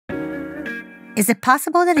Is it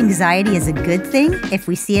possible that anxiety is a good thing if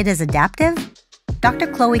we see it as adaptive? Dr.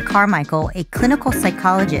 Chloe Carmichael, a clinical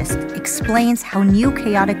psychologist, explains how new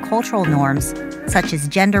chaotic cultural norms, such as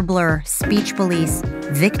gender blur, speech police,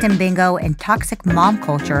 victim bingo, and toxic mom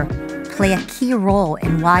culture, play a key role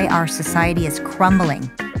in why our society is crumbling.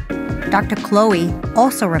 Dr. Chloe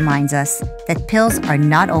also reminds us that pills are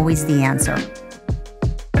not always the answer.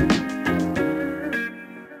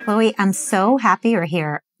 Chloe, I'm so happy you're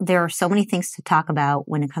here. There are so many things to talk about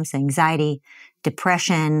when it comes to anxiety,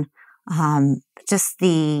 depression, just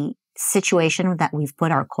the situation that we've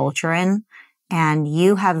put our culture in. And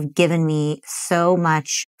you have given me so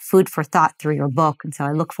much food for thought through your book. And so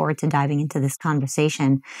I look forward to diving into this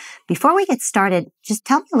conversation. Before we get started, just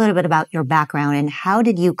tell me a little bit about your background and how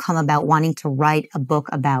did you come about wanting to write a book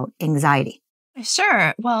about anxiety?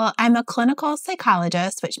 Sure. Well, I'm a clinical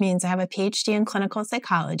psychologist, which means I have a PhD in clinical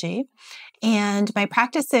psychology. And my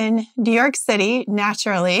practice in New York City,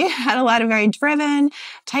 naturally, had a lot of very driven,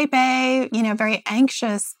 type A, very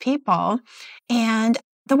anxious people. And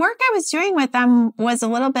the work I was doing with them was a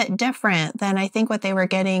little bit different than I think what they were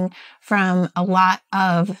getting from a lot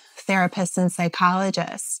of therapists and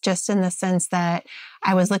psychologists, just in the sense that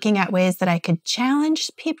I was looking at ways that I could challenge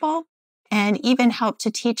people and even help to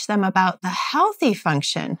teach them about the healthy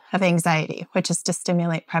function of anxiety, which is to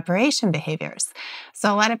stimulate preparation behaviors.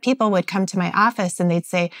 So a lot of people would come to my office and they'd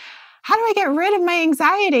say, how do I get rid of my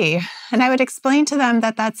anxiety? And I would explain to them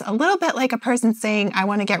that that's a little bit like a person saying, I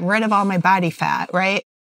want to get rid of all my body fat, right?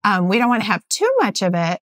 We don't want to have too much of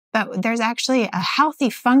it, but there's actually a healthy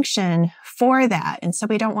function for that. And so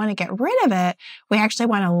we don't want to get rid of it. We actually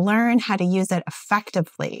want to learn how to use it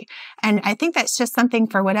effectively. And I think that's just something,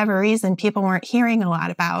 for whatever reason, people weren't hearing a lot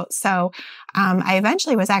about. So I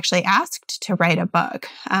eventually was actually asked to write a book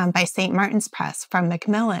by St. Martin's Press from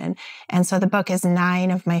Macmillan. And so the book is 9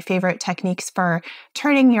 of my favorite techniques for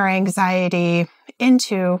turning your anxiety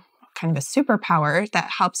into kind of a superpower that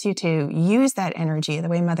helps you to use that energy the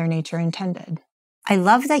way Mother Nature intended. I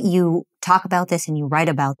love that you talk about this and you write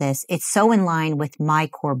about this. It's so in line with my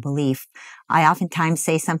core belief. I oftentimes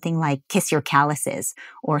say something like kiss your calluses,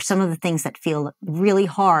 or some of the things that feel really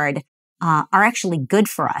hard are actually good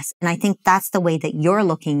for us. And I think that's the way that you're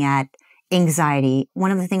looking at anxiety.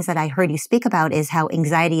 One of the things that I heard you speak about is how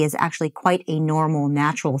anxiety is actually quite a normal,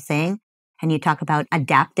 natural thing. And you talk about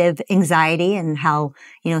adaptive anxiety and how,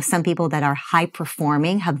 some people that are high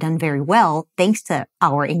performing have done very well thanks to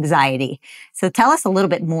our anxiety. So tell us a little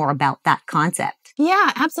bit more about that concept.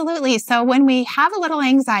 Yeah, absolutely. So when we have a little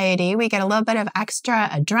anxiety, we get a little bit of extra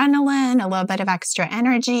adrenaline, a little bit of extra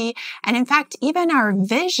energy. And in fact, even our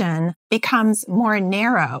vision becomes more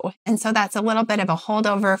narrow. And so that's a little bit of a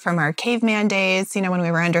holdover from our caveman days. When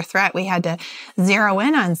we were under threat, we had to zero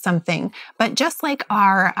in on something. But just like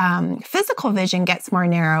our physical vision gets more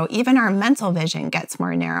narrow, even our mental vision gets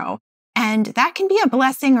more narrow. And that can be a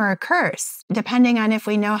blessing or a curse, depending on if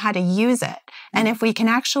we know how to use it. And if we can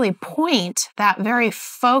actually point that very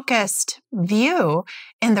focused view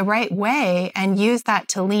in the right way and use that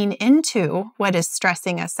to lean into what is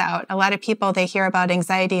stressing us out. A lot of people, they hear about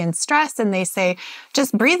anxiety and stress and they say,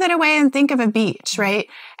 just breathe it away and think of a beach, right?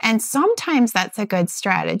 And sometimes that's a good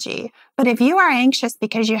strategy. But if you are anxious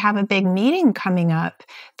because you have a big meeting coming up,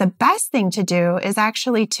 the best thing to do is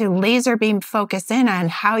actually to laser beam focus in on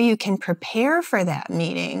how you can prepare for that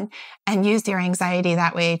meeting and use your anxiety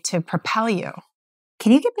that way to propel you.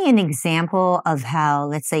 Can you give me an example of how,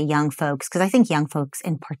 let's say, young folks, because I think young folks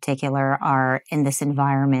in particular are in this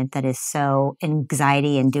environment that is so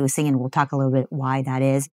anxiety inducing, and we'll talk a little bit why that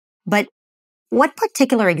is. But what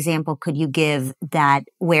particular example could you give that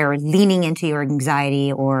where leaning into your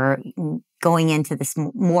anxiety or going into this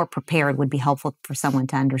more prepared would be helpful for someone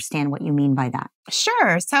to understand what you mean by that?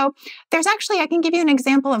 Sure. So I can give you an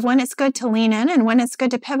example of when it's good to lean in and when it's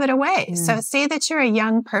good to pivot away. So say that you're a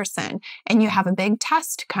young person and you have a big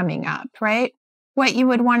test coming up, right? What you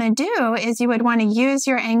would want to do is you would want to use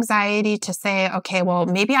your anxiety to say, okay, well,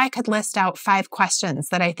 maybe I could list out 5 questions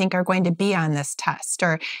that I think are going to be on this test.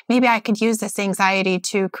 Or maybe I could use this anxiety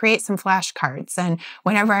to create some flashcards. And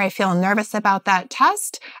whenever I feel nervous about that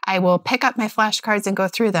test, I will pick up my flashcards and go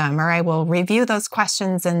through them, or I will review those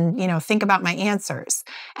questions and, think about my answers.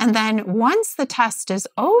 And then once the test is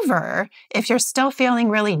over, if you're still feeling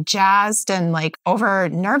really jazzed and like over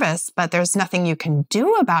nervous, but there's nothing you can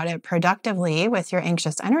do about it productively with your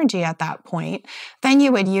anxious energy at that point, then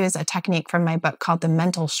you would use a technique from my book called the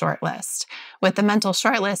mental shortlist. With the mental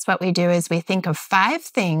shortlist, what we do is we think of 5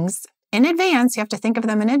 things in advance. You have to think of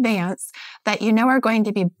them in advance that are going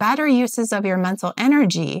to be better uses of your mental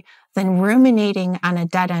energy than ruminating on a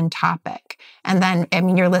dead-end topic. And then, I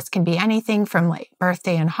mean, your list can be anything from like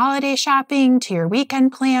birthday and holiday shopping to your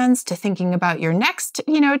weekend plans to thinking about your next,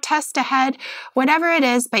 test ahead, whatever it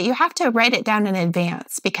is, but you have to write it down in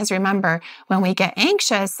advance because remember, when we get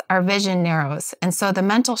anxious, our vision narrows. And so the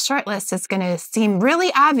mental short list is going to seem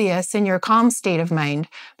really obvious in your calm state of mind,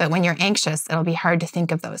 but when you're anxious, it'll be hard to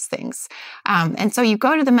think of those things. And so you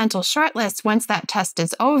go to the mental short list once that test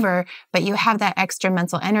is over, but you have that extra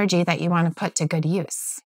mental energy that you want to put to good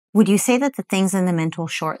use. Would you say that the things in the mental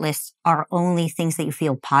short list are only things that you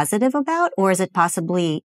feel positive about, or is it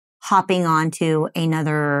possibly hopping onto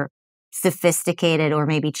another sophisticated or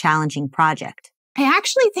maybe challenging project? I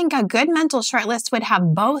actually think a good mental short list would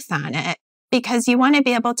have both on it because you want to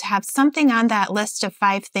be able to have something on that list of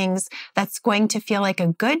 5 things that's going to feel like a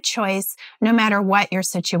good choice no matter what your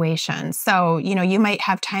situation. So, you might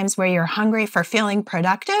have times where you're hungry for feeling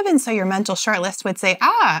productive. And so your mental short list would say,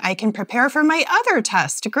 I can prepare for my other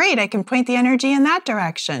test. Great. I can point the energy in that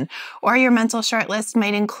direction. Or your mental short list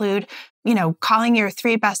might include calling your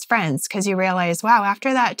 3 best friends because you realize, wow,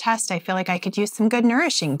 after that test, I feel like I could use some good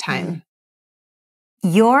nourishing time.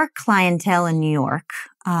 Your clientele in New York,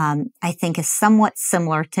 I think, is somewhat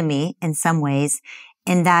similar to me in some ways,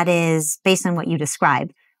 and that is based on what you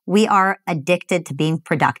described. We are addicted to being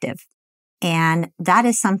productive, and that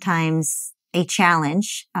is sometimes a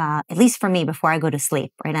challenge, at least for me before I go to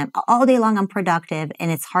sleep, right? All day long I'm productive, and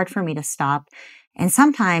it's hard for me to stop. And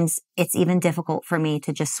sometimes it's even difficult for me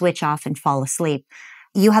to just switch off and fall asleep.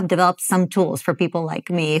 You have developed some tools for people like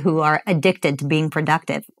me who are addicted to being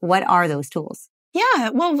productive. What are those tools? Yeah,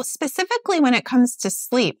 well, specifically when it comes to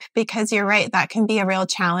sleep, because you're right, that can be a real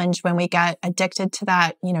challenge when we get addicted to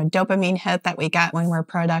that, dopamine hit that we get when we're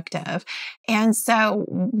productive. And so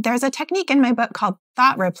there's a technique in my book called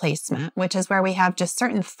thought replacement, which is where we have just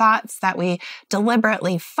certain thoughts that we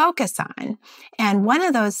deliberately focus on. And one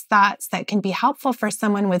of those thoughts that can be helpful for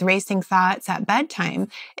someone with racing thoughts at bedtime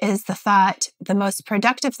is the thought, the most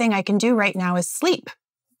productive thing I can do right now is sleep.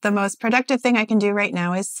 The most productive thing I can do right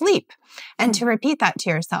now is sleep. And to repeat that to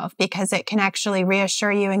yourself, because it can actually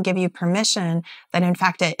reassure you and give you permission that, in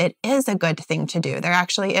fact, it is a good thing to do. There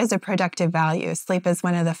actually is a productive value. Sleep is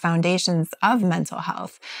one of the foundations of mental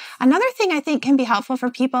health. Another thing I think can be helpful for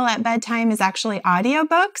people at bedtime is actually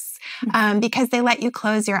audiobooks, because they let you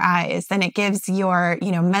close your eyes and it gives your,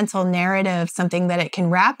 mental narrative something that it can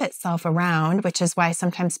wrap itself around, which is why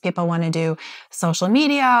sometimes people want to do social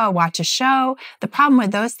media, watch a show. The problem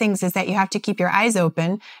with those things is that you have to keep your eyes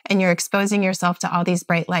open and you're exposing yourself to all these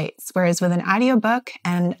bright lights. Whereas with an audiobook,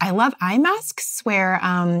 and I love eye masks where,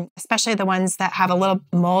 especially the ones that have a little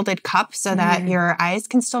molded cup so that your eyes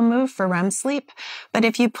can still move for REM sleep. But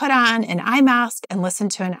if you put on an eye mask and listen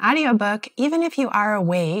to an audiobook, even if you are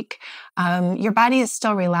awake, your body is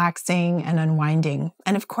still relaxing and unwinding.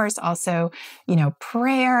 And of course, also,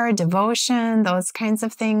 prayer, devotion, those kinds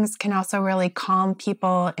of things can also really calm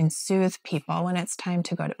people and soothe people when it's time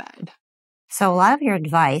to go to bed. So a lot of your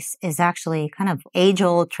advice is actually kind of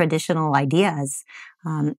age-old traditional ideas.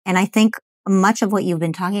 And I think much of what you've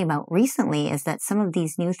been talking about recently is that some of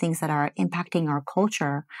these new things that are impacting our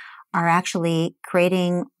culture are actually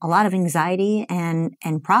creating a lot of anxiety and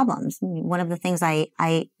problems. One of the things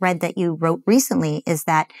I read that you wrote recently is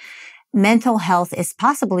that mental health is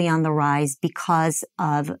possibly on the rise because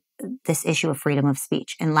of this issue of freedom of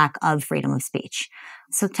speech and lack of freedom of speech.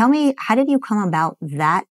 So tell me, how did you come about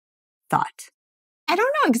that thought? I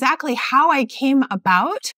don't know exactly how I came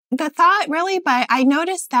about the thought really, but I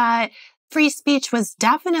noticed that free speech was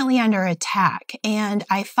definitely under attack. And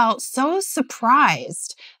I felt so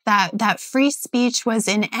surprised that free speech was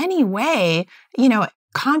in any way,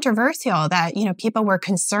 controversial, that, people were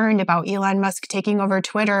concerned about Elon Musk taking over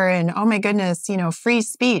Twitter and, oh my goodness, free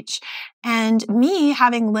speech. And me,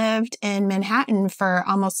 having lived in Manhattan for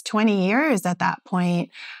almost 20 years at that point,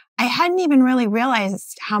 I hadn't even really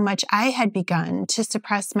realized how much I had begun to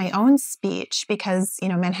suppress my own speech because,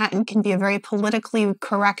 Manhattan can be a very politically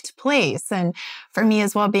correct place. And for me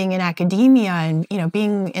as well, being in academia and,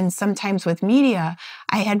 being in sometimes with media,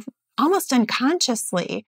 I had almost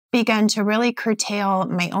unconsciously begun to really curtail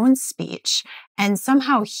my own speech. And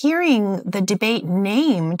somehow hearing the debate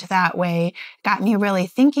named that way got me really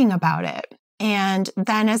thinking about it. And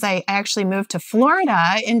then as I actually moved to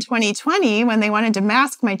Florida in 2020, when they wanted to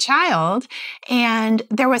mask my child, and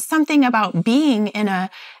there was something about being in a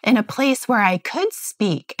place where I could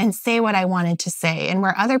speak and say what I wanted to say and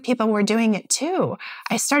where other people were doing it too,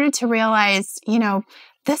 I started to realize,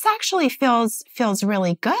 this actually feels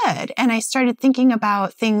really good. And I started thinking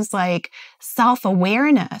about things like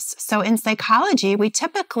self-awareness. So in psychology, we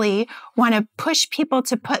typically want to push people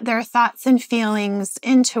to put their thoughts and feelings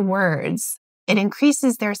into words. It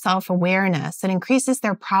increases their self-awareness. It increases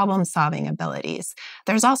their problem-solving abilities.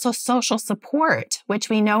 There's also social support, which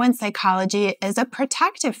we know in psychology is a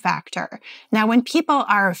protective factor. Now, when people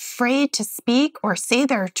are afraid to speak or say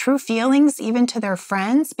their true feelings, even to their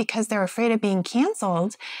friends, because they're afraid of being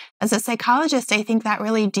canceled, as a psychologist, I think that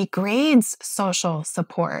really degrades social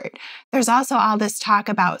support. There's also all this talk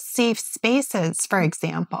about safe spaces, for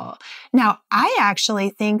example. Now, I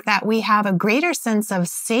actually think that we have a greater sense of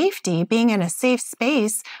safety being in a safe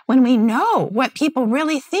space when we know what people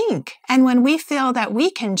really think and when we feel that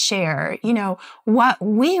we can share, what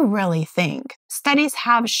we really think. Studies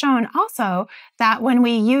have shown also that when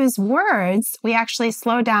we use words, we actually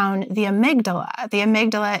slow down the amygdala. The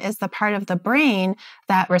amygdala is the part of the brain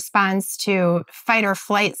that responds to fight or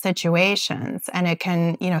flight situations. And it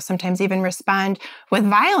can, sometimes even respond with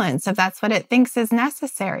violence if that's what it thinks is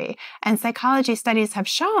necessary. And psychology studies have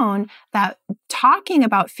shown that talking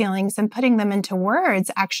about feelings and putting them into words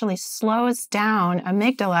actually slows down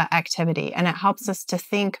amygdala activity, and it helps us to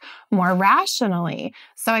think more rationally.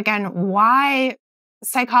 So again, why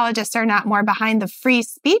psychologists are not more behind the free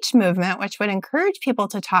speech movement, which would encourage people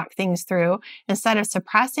to talk things through instead of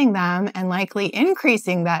suppressing them and likely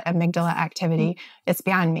increasing that amygdala activity, it's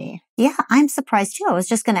beyond me. Yeah, I'm surprised too. I was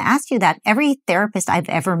just going to ask you that. Every therapist I've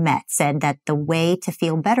ever met said that the way to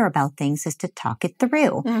feel better about things is to talk it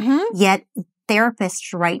through. Yet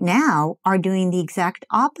therapists right now are doing the exact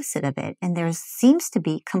opposite of it. And there seems to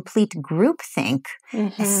be complete groupthink,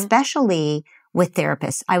 especially with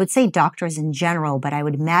therapists. I would say doctors in general, but I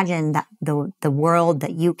would imagine that the world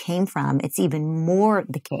that you came from, it's even more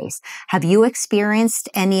the case. Have you experienced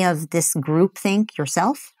any of this groupthink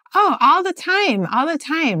yourself? Oh, all the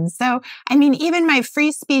time. So, even my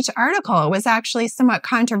free speech article was actually somewhat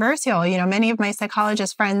controversial. Many of my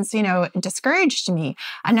psychologist friends, discouraged me.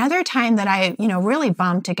 Another time that I, really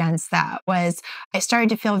bumped against that was I started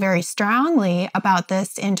to feel very strongly about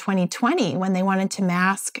this in 2020 when they wanted to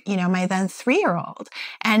mask, my then 3-year-old.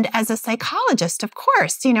 And as a psychologist, of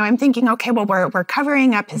course, I'm thinking, okay, well, we're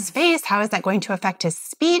covering up his face. How is that going to affect his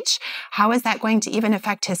speech? How is that going to even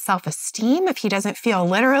affect his self-esteem if he doesn't feel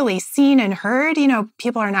literally seen and heard?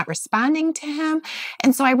 People are not responding to him.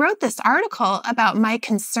 And so I wrote this article about my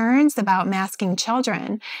concerns about masking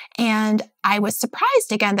children. And I was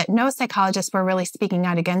surprised again that no psychologists were really speaking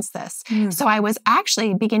out against this. So I was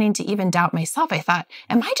actually beginning to even doubt myself. I thought,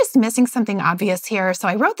 am I just missing something obvious here? So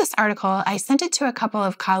I wrote this article. I sent it to a couple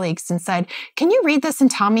of colleagues and said, can you read this and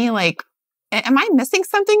tell me, am I missing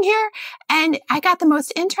something here? And I got the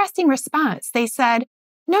most interesting response. They said,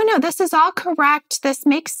 no, this is all correct. This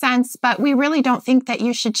makes sense, but we really don't think that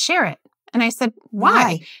you should share it. And I said,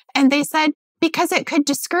 why? And they said, because it could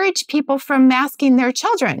discourage people from masking their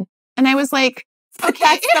children. And I was like, okay.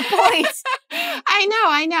 That's the point.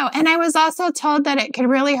 I know. And I was also told that it could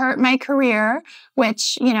really hurt my career,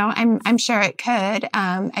 which, I'm sure it could.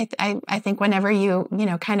 I think whenever you,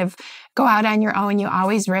 kind of go out on your own, you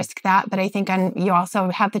always risk that. But I think you also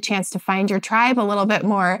have the chance to find your tribe a little bit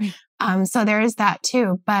more. So there is that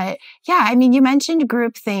too. But yeah, you mentioned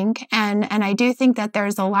groupthink, and I do think that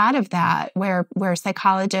there's a lot of that where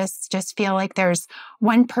psychologists just feel like there's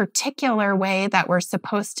one particular way that we're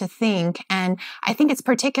supposed to think. And I think it's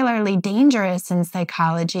particularly dangerous in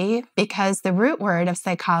psychology because the root word of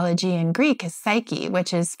psychology in Greek is psyche,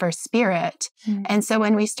 which is for spirit. And so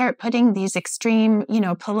when we start putting these extreme,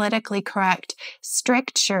 politically correct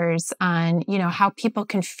strictures on, how people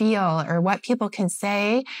can feel or what people can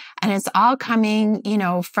say, and it's all coming,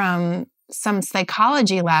 from some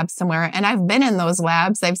psychology lab somewhere. And I've been in those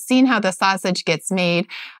labs. I've seen how the sausage gets made.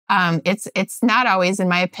 It's not always, in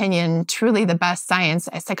my opinion, truly the best science.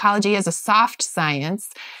 Psychology is a soft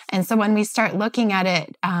science. And so when we start looking at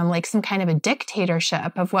it like some kind of a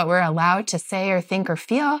dictatorship of what we're allowed to say or think or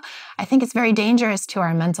feel, I think it's very dangerous to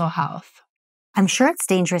our mental health. I'm sure it's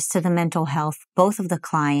dangerous to the mental health, both of the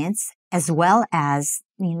clients as well as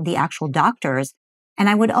the actual doctors. And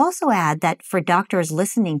I would also add that for doctors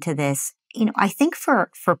listening to this, I think for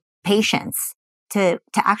patients to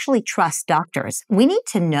actually trust doctors, we need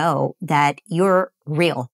to know that you're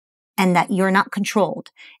real and that you're not controlled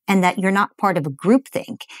and that you're not part of a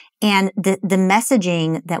groupthink. And the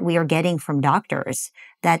messaging that we are getting from doctors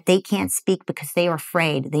that they can't speak because they are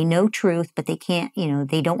afraid. They know truth, but they can't,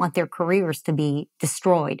 they don't want their careers to be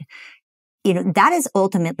destroyed. That is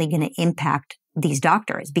ultimately going to impact these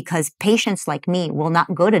doctors because patients like me will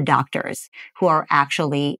not go to doctors who are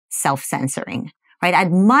actually self-censoring, right?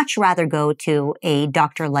 I'd much rather go to a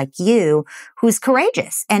doctor like you who's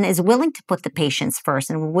courageous and is willing to put the patients first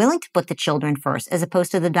and willing to put the children first, as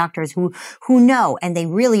opposed to the doctors who know, and they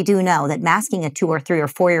really do know, that masking a 2 or 3 or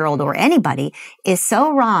 4-year-old or anybody is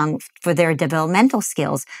so wrong for their developmental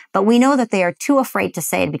skills. But we know that they are too afraid to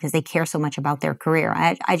say it because they care so much about their career.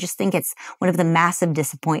 I just think it's one of the massive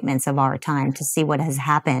disappointments of our time to see what has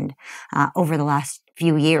happened over the last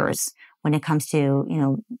few years when it comes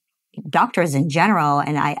to, doctors in general.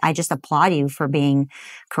 And I just applaud you for being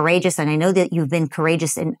courageous. And I know that you've been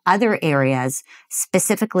courageous in other areas,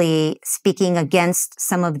 specifically speaking against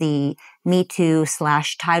some of the Me Too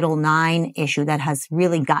 / Title IX issue that has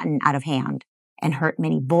really gotten out of hand and hurt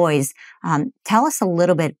many boys. Tell us a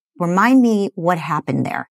little bit, remind me what happened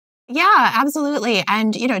there. Yeah, absolutely.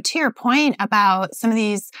 And, to your point about some of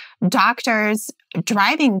these doctors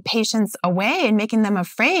driving patients away and making them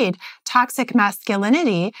afraid, toxic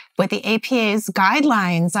masculinity with the APA's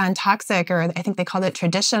guidelines on toxic, or I think they called it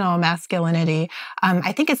traditional masculinity.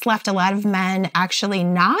 I think it's left a lot of men actually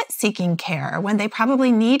not seeking care when they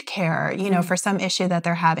probably need care, for some issue that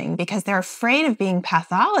they're having, because they're afraid of being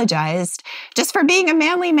pathologized just for being a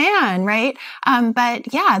manly man, right?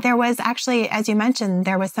 But yeah, there was actually, as you mentioned,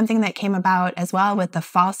 there was something that came about as well with the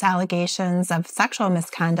false allegations of sexual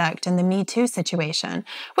misconduct in the Me Too situation,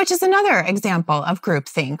 which is another example of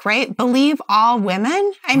groupthink, right? Believe all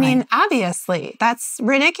women? I mean, obviously, that's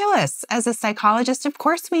ridiculous. As a psychologist, of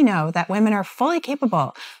course, we know that women are fully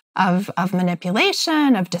capable of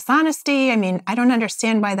manipulation, of dishonesty. I mean, I don't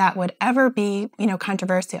understand why that would ever be,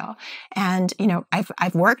 controversial. And,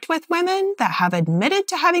 I've worked with women that have admitted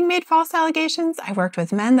to having made false allegations. I've worked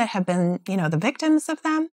with men that have been, the victims of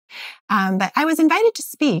them. But I was invited to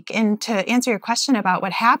speak and to answer your question about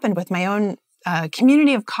what happened with my own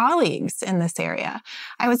community of colleagues in this area.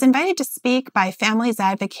 I was invited to speak by Families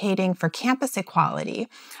Advocating for Campus Equality,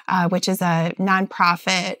 which is a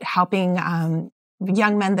nonprofit helping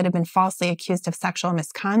young men that have been falsely accused of sexual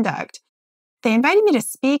misconduct. They invited me to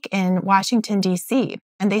speak in Washington, D.C.,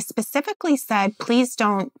 and they specifically said, please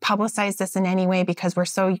don't publicize this in any way because we're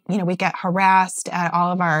so, we get harassed at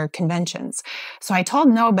all of our conventions. So I told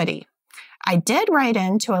nobody. I did write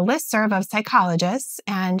into a listserv of psychologists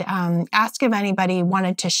and ask if anybody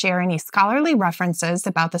wanted to share any scholarly references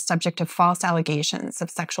about the subject of false allegations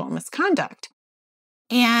of sexual misconduct.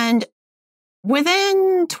 And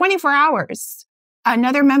within 24 hours,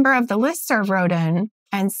 another member of the listserv wrote in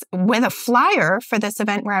and with a flyer for this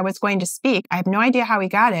event where I was going to speak. I have no idea how he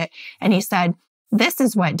got it. And he said, this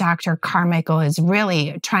is what Dr. Carmichael is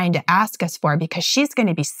really trying to ask us for because she's going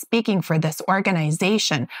to be speaking for this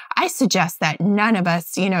organization. I suggest that none of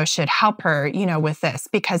us, should help her, with this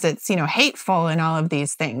because it's, hateful and all of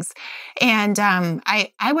these things. And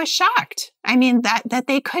I was shocked. I mean, that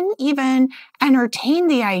they couldn't even entertain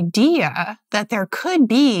the idea that there could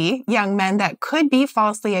be young men that could be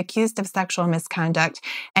falsely accused of sexual misconduct.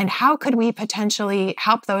 And how could we potentially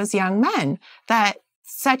help those young men? That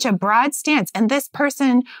such a broad stance. And this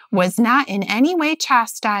person was not in any way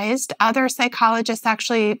chastised. Other psychologists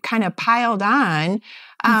actually kind of piled on.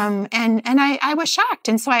 And I was shocked.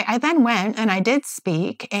 And so I then went and I did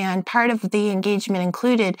speak. And part of the engagement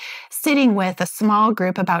included sitting with a small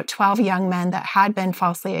group, about 12 young men that had been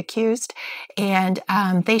falsely accused. And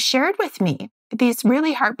they shared with me these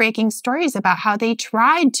really heartbreaking stories about how they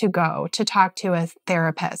tried to go to talk to a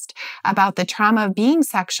therapist about the trauma of being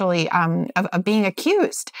sexually, of being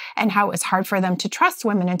accused, and how it was hard for them to trust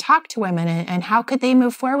women and talk to women, and how could they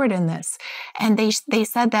move forward in this. And they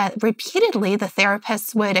said that repeatedly the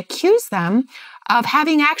therapists would accuse them of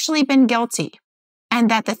having actually been guilty, and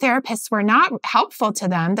that the therapists were not helpful to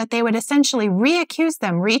them, that they would essentially re-accuse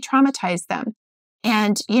them, re-traumatize them.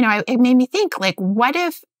 And, it made me think, what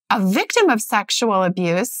if a victim of sexual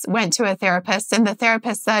abuse went to a therapist and the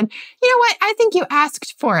therapist said, you know what, I think you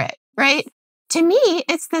asked for it, right? To me,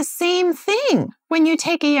 it's the same thing. When you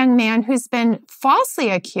take a young man who's been falsely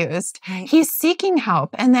accused, he's seeking help,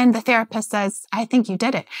 and then the therapist says, I think you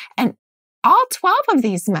did it. And all 12 of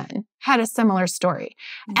these men had a similar story.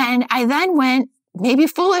 And I then went, maybe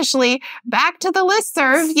foolishly, back to the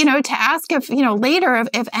listserv, to ask if, later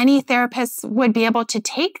if any therapists would be able to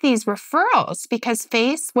take these referrals, because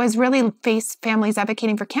FACE, Families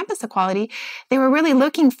Advocating for Campus Equality, they were really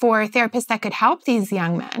looking for therapists that could help these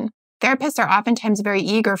young men. Therapists are oftentimes very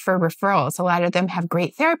eager for referrals. A lot of them have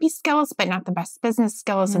great therapy skills, but not the best business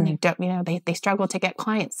skills. And they don't, they struggle to get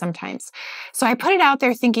clients sometimes. So I put it out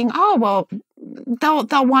there thinking, oh, well,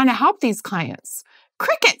 they'll want to help these clients.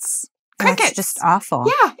 Crickets. Crickets. That's just awful.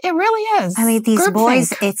 Yeah, it really is. I mean, these boys,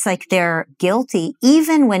 Groupthink. it's like they're guilty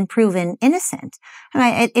even when proven innocent.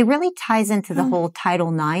 And it really ties into the whole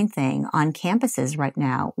Title IX thing on campuses right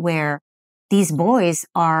now, where these boys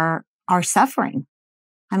are suffering.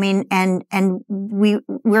 I mean, and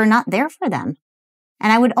we're not there for them.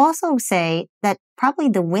 And I would also say that probably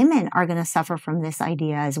the women are going to suffer from this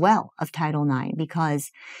idea as well of Title IX,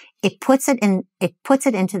 because it puts it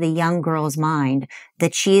into the young girl's mind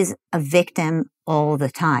that she's a victim all the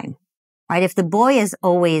time, right? If the boy is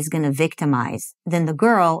always going to victimize, then the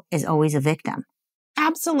girl is always a victim.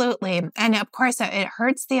 Absolutely. And of course, it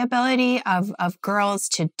hurts the ability of girls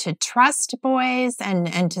to trust boys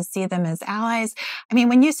and to see them as allies. I mean,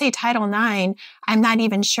 when you say Title IX, I'm not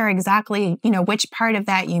even sure exactly, which part of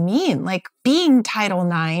that you mean. Like being Title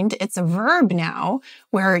IX, it's a verb now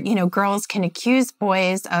where, girls can accuse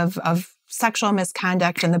boys of sexual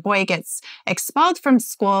misconduct and the boy gets expelled from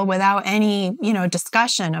school without any,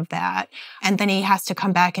 discussion of that. And then he has to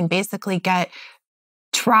come back and basically get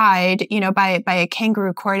tried, by a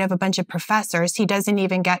kangaroo court of a bunch of professors. He doesn't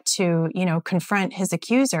even get to, confront his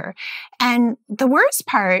accuser. And the worst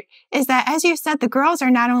part is that, as you said, the girls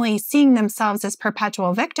are not only seeing themselves as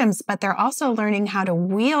perpetual victims, but they're also learning how to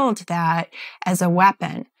wield that as a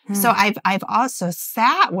weapon. So I've also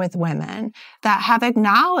sat with women that have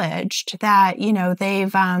acknowledged that,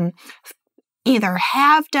 they've either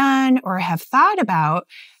have done or have thought about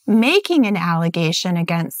making an allegation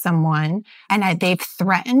against someone, and they've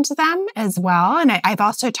threatened them as well. And I've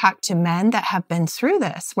also talked to men that have been through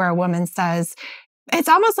this, where a woman says, it's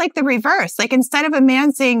almost like the reverse. Like instead of a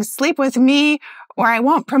man saying, sleep with me or I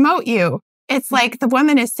won't promote you, it's like the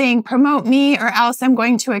woman is saying, promote me or else I'm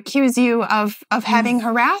going to accuse you of having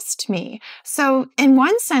harassed me. So in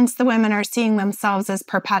one sense, the women are seeing themselves as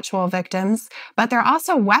perpetual victims, but they're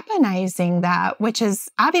also weaponizing that, which is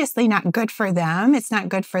obviously not good for them. It's not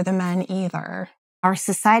good for the men either. Our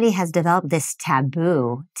society has developed this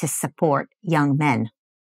taboo to support young men.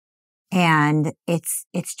 And it's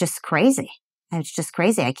just crazy. It's just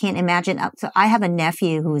crazy. I can't imagine. So I have a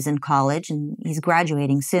nephew who's in college and he's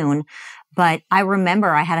graduating soon. But I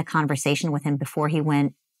remember I had a conversation with him before he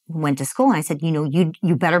went to school. And I said,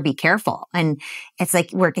 you better be careful. And it's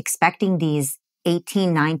like we're expecting these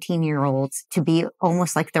 18, 19-year-olds to be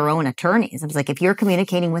almost like their own attorneys. I was like, if you're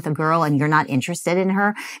communicating with a girl and you're not interested in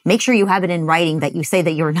her, make sure you have it in writing that you say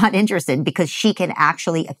that you're not interested, because she can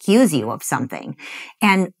actually accuse you of something.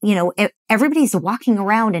 And, everybody's walking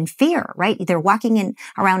around in fear, right? They're walking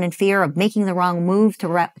around in fear of making the wrong move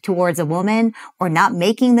towards a woman, or not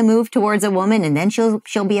making the move towards a woman and then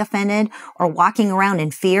she'll be offended, or walking around in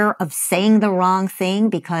fear of saying the wrong thing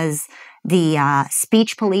because the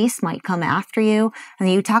speech police might come after you. And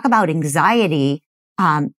you talk about anxiety.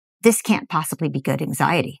 This can't possibly be good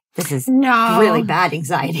anxiety. This is really bad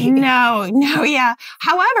anxiety. No, yeah.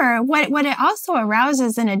 However, what it also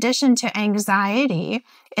arouses in addition to anxiety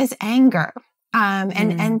is anger.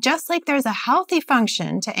 And just like there's a healthy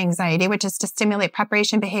function to anxiety, which is to stimulate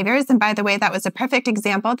preparation behaviors. And by the way, that was a perfect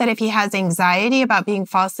example that if he has anxiety about being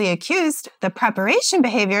falsely accused, the preparation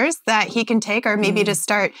behaviors that he can take are maybe to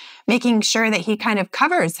start making sure that he kind of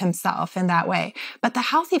covers himself in that way. But the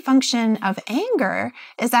healthy function of anger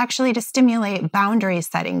is actually to stimulate boundary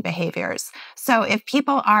setting behaviors. So if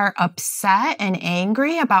people are upset and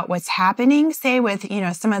angry about what's happening, say with,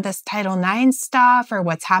 some of this Title IX stuff or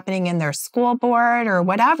what's happening in their school board or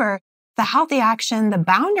whatever, the healthy action, the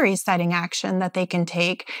boundary setting action that they can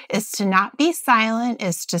take is to not be silent,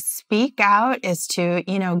 is to speak out, is to,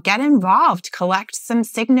 get involved, collect some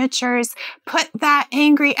signatures, put that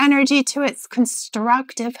angry energy to its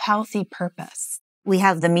constructive, healthy purpose. We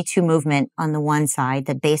have the Me Too movement on the one side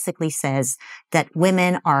that basically says that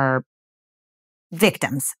women are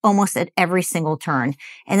victims almost at every single turn.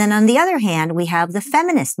 And then on the other hand, we have the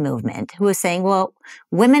feminist movement who is saying, well,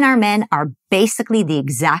 women or men are basically the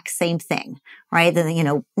exact same thing, right?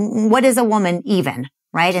 What is a woman even,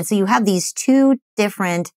 right? And so you have these two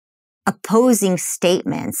different opposing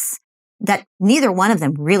statements that neither one of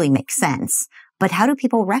them really makes sense. But how do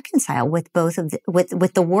people reconcile with both of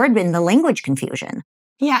with the word and the language confusion?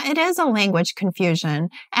 Yeah, it is a language confusion.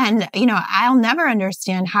 And, I'll never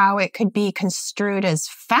understand how it could be construed as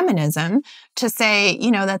feminism to say,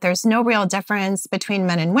 that there's no real difference between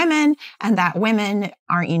men and women and that women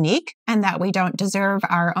aren't unique and that we don't deserve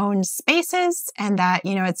our own spaces, and that,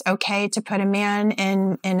 it's okay to put a man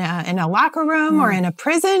in a locker room or in a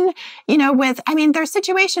prison, there's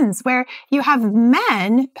situations where you have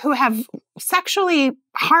men who have sexually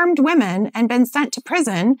harmed women and been sent to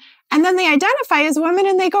prison, and then they identify as women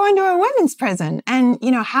and they go into a women's prison. And,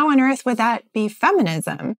 how on earth would that be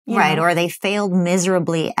feminism? Right. Or they failed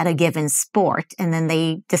miserably at a given sport and then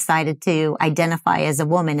they decided to identify as a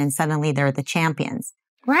woman and suddenly they're the champions.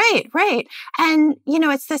 Right, right. And,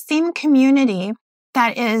 it's the same community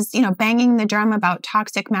that is, banging the drum about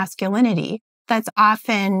toxic masculinity that's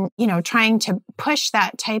often, trying to push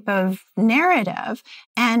that type of narrative.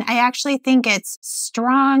 And I actually think it's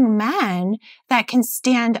strong men that can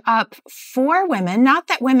stand up for women. Not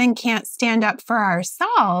that women can't stand up for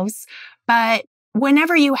ourselves, but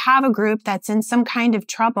whenever you have a group that's in some kind of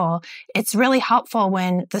trouble, it's really helpful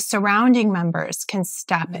when the surrounding members can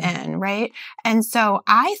step in, right? And so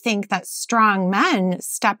I think that strong men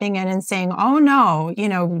stepping in and saying, oh no,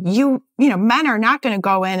 men are not going to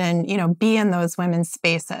go in and, be in those women's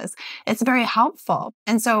spaces. It's very helpful.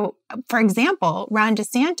 And so, for example, Ron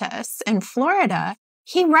DeSantis in Florida,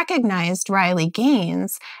 he recognized Riley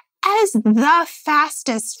Gaines as the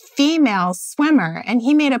fastest female swimmer. And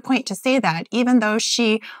he made a point to say that even though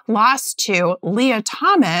she lost to Leah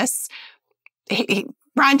Thomas,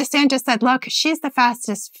 Ron DeSantis said, look, she's the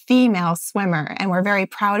fastest female swimmer and we're very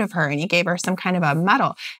proud of her. And he gave her some kind of a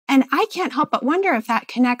medal. And I can't help but wonder if that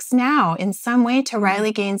connects now in some way to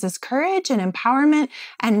Riley Gaines's courage and empowerment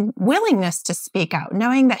and willingness to speak out,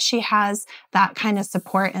 knowing that she has that kind of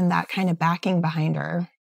support and that kind of backing behind her.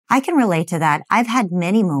 I can relate to that. I've had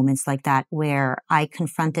many moments like that where I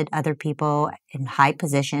confronted other people in high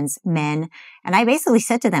positions, men, and I basically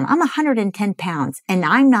said to them, I'm 110 pounds and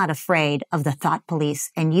I'm not afraid of the thought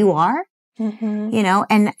police and you are,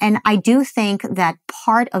 and I do think that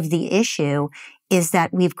part of the issue is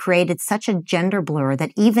that we've created such a gender blur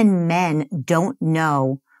that even men don't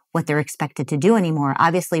know what they're expected to do anymore.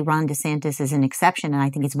 Obviously, Ron DeSantis is an exception, and I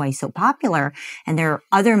think it's why he's so popular. And there are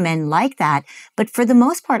other men like that. But for the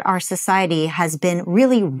most part, our society has been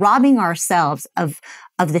really robbing ourselves of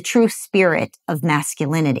the true spirit of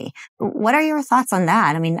masculinity. What are your thoughts on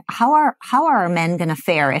that? I mean, how are men going to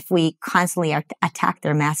fare if we constantly attack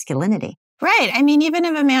their masculinity? Right. I mean, even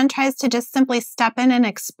if a man tries to just simply step in and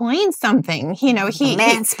explain something,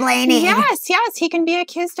 mansplaining. Yes, he can be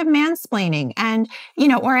accused of mansplaining. And,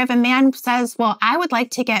 or if a man says, well, I would like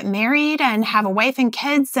to get married and have a wife and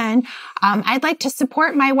kids, and I'd like to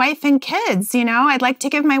support my wife and kids, I'd like to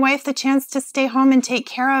give my wife the chance to stay home and take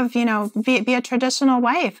care of, be a traditional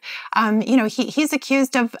wife. He's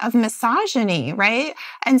accused of misogyny, right?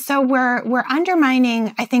 And so we're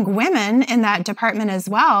undermining, I think, women in that department as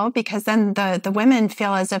well, because then the women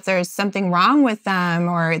feel as if there's something wrong with them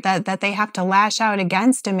or that they have to lash out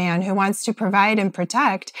against a man who wants to provide and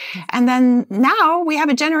protect. And then now we have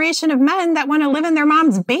a generation of men that want to live in their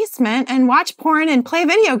mom's basement and watch porn and play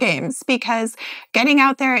video games, because getting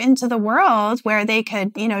out there into the world where they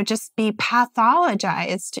could, just be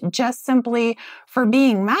pathologized just simply for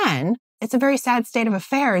being men. It's a very sad state of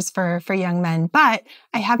affairs for young men, but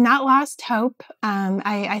I have not lost hope.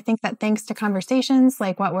 I think that thanks to conversations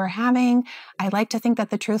like what we're having, I like to think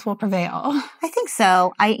that the truth will prevail. I think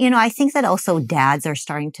so. I think that also dads are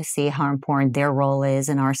starting to see how important their role is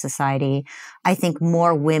in our society. I think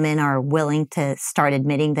more women are willing to start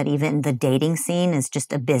admitting that even the dating scene is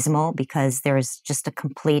just abysmal because there's just a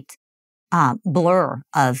complete blur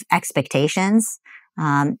of expectations.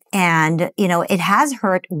 It has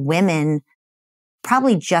hurt women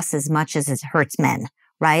probably just as much as it hurts men,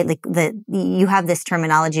 right? Like you have this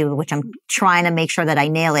terminology, which I'm trying to make sure that I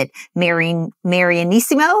nail it.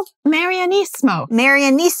 Marianismo?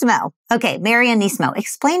 Marianismo. Okay, Marianismo.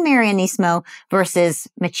 Explain Marianismo versus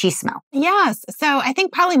machismo. Yes. So I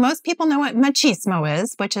think probably most people know what machismo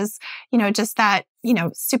is, which is, just that,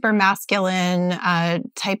 super masculine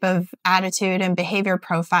type of attitude and behavior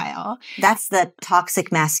profile. That's the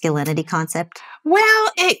toxic masculinity concept?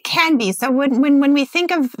 Well, it can be. So when we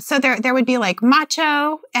think of, so there would be like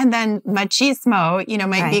macho and then machismo,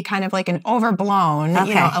 might be kind of like an overblown,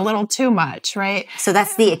 a little too much, right? So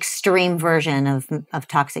that's the extreme version of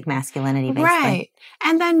toxic masculinity, basically. Right.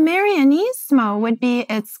 And then Marianismo would be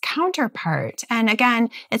its counterpart. And again,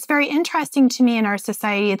 it's very interesting to me in our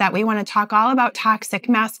society that we want to talk all about toxic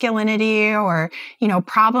masculinity or,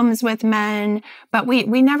 problems with men, but we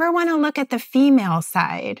never want to look at the female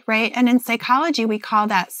side, right? And in psychology, we call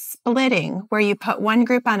that splitting, where you put one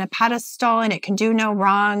group on a pedestal and it can do no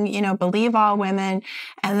wrong, believe all women.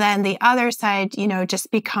 And then the other side,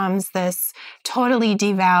 just becomes this totally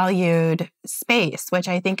devalued space, which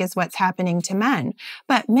I think is what's happening to men.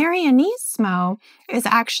 But Marianismo is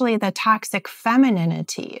actually the toxic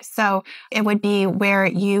femininity. So it would be where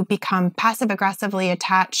you become passive aggressively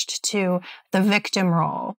attached to the victim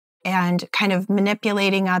role and kind of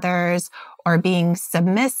manipulating others or being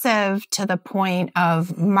submissive to the point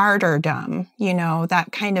of martyrdom, that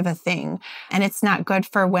kind of a thing. And it's not good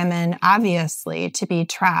for women, obviously, to be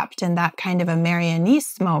trapped in that kind of a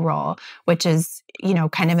Marianismo role, which is,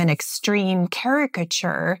 kind of an extreme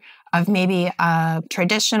caricature of maybe a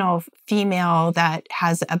traditional female that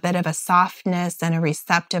has a bit of a softness and a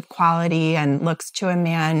receptive quality and looks to a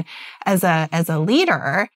man as a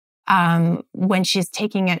leader. When she's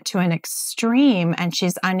taking it to an extreme and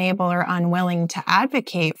she's unable or unwilling to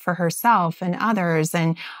advocate for herself and others,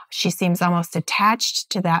 and she seems almost attached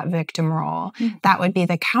to that victim role, that would be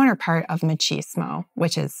the counterpart of machismo,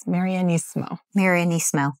 which is Marianismo.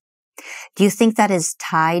 Marianismo. Do you think that is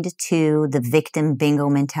tied to the victim bingo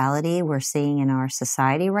mentality we're seeing in our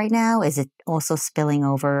society right now? Is it also spilling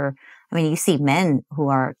over? I mean, you see men who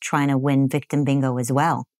are trying to win victim bingo as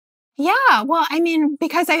well. Yeah, well, I mean,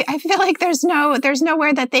 because I feel like there's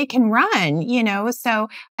nowhere that they can run, so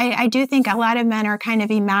I do think a lot of men are kind of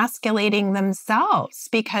emasculating themselves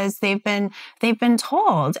because they've been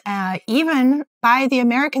told, even by the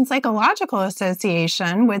American Psychological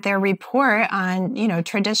Association with their report on,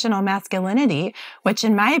 traditional masculinity, which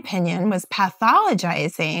in my opinion was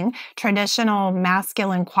pathologizing traditional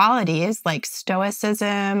masculine qualities like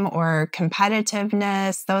stoicism or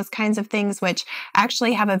competitiveness, those kinds of things, which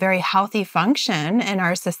actually have a very healthy function in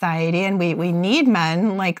our society. And we need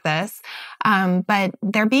men like this. But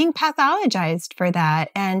they're being pathologized for that.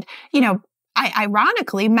 And,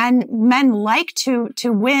 ironically, men like to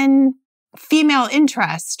win female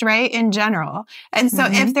interest, right, in general. And so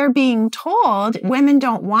if they're being told women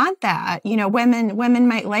don't want that, women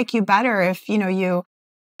might like you better if, you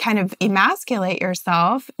kind of emasculate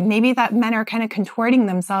yourself, maybe that men are kind of contorting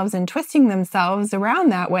themselves and twisting themselves around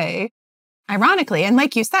that way. Ironically, and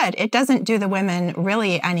like you said, it doesn't do the women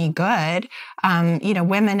really any good.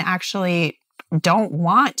 Women actually don't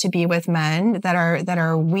want to be with men that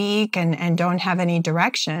are weak and don't have any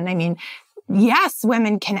direction. I mean, yes,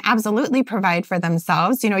 women can absolutely provide for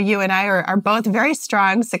themselves. You and I are both very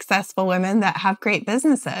strong, successful women that have great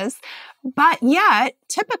businesses. But yet,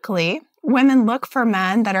 typically, women look for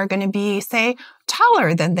men that are going to be, say,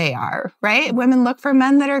 taller than they are, right? Women look for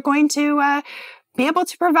men that are going to be able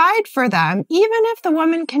to provide for them, even if the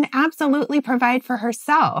woman can absolutely provide for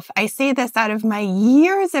herself. I say this out of my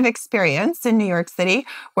years of experience in New York City,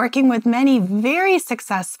 working with many very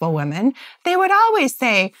successful women. They would always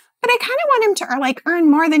say, but I kind of want him to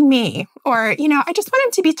earn more than me, or, I just want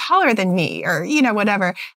him to be taller than me, or,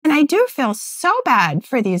 whatever. And I do feel so bad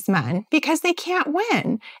for these men because they can't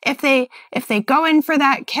win. If they go in for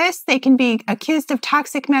that kiss, they can be accused of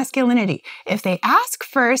toxic masculinity. If they ask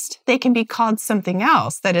first, they can be called something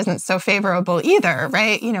else that isn't so favorable either,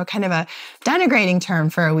 right? Kind of a denigrating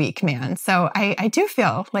term for a weak man. So I do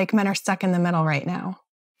feel like men are stuck in the middle right now.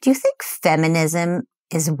 Do you think feminism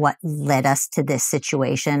is what led us to this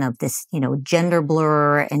situation of this, gender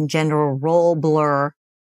blur and gender role blur?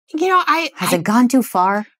 Has it gone too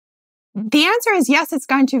far? The answer is yes, it's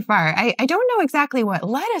gone too far. I don't know exactly what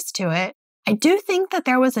led us to it. I do think that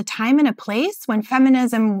there was a time and a place when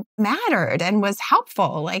feminism mattered and was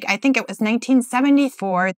helpful. I think it was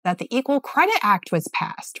 1974 that the Equal Credit Act was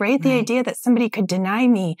passed, right? The idea that somebody could deny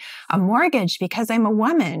me a mortgage because I'm a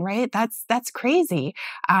woman, right? That's crazy.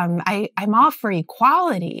 I'm all for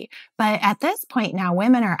equality. But at this point now,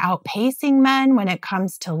 women are outpacing men when it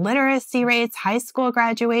comes to literacy rates, high school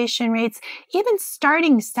graduation rates, even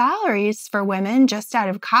starting salaries for women just out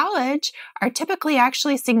of college are typically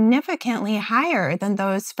actually significantly higher than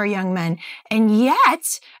those for young men. And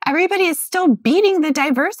yet, everybody is still beating the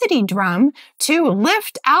diversity drum to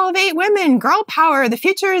lift, elevate women, girl power, the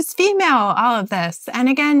future is female, all of this. And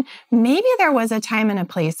again, maybe there was a time and a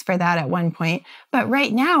place for that at one point. But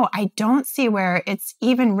right now, I don't see where it's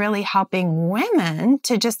even really helping women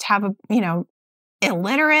to just have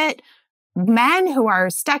illiterate men who are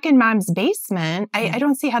stuck in mom's basement. I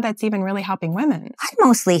don't see how that's even really helping women. I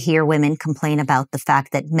mostly hear women complain about the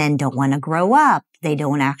fact that men don't want to grow up. They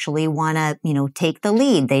don't actually want to, take the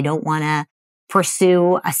lead. They don't want to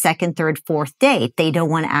pursue a second, third, fourth date. They don't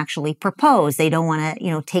want to actually propose. They don't want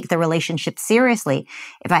to, take the relationship seriously.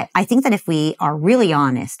 I think that if we are really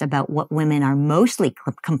honest about what women are mostly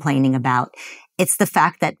complaining about, it's the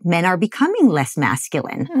fact that men are becoming less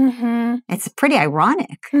masculine. Mm-hmm. It's pretty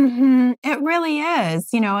ironic. Mm-hmm. It really is,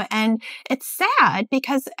 and it's sad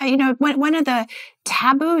because, one of the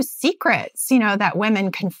taboo secrets, that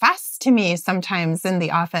women confess to me sometimes in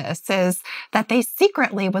the office is that they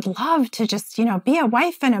secretly would love to just, be a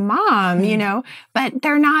wife and a mom, but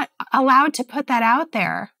they're not allowed to put that out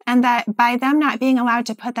there. And that by them not being allowed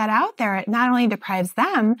to put that out there, it not only deprives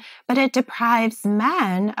them, but it deprives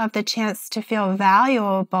men of the chance to feel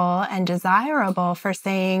valuable and desirable for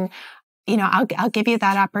saying, I'll give you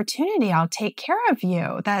that opportunity. I'll take care of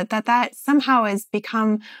you. That somehow has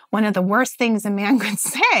become one of the worst things a man could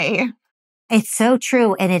say. It's so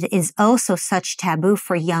true. And it is also such taboo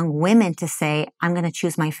for young women to say, I'm going to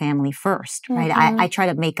choose my family first, right? Mm-hmm. I try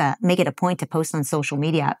to make it a point to post on social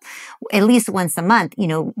media at least once a month.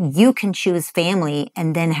 You can choose family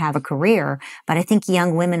and then have a career. But I think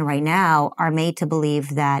young women right now are made to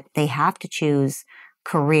believe that they have to choose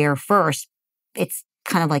career first. It's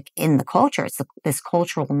kind of like in the culture. It's this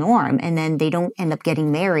cultural norm. And then they don't end up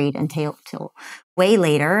getting married until way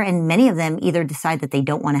later. And many of them either decide that they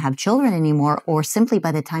don't want to have children anymore, or simply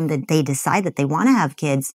by the time that they decide that they want to have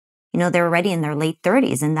kids, they're already in their late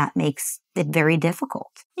 30s, and that makes it very difficult.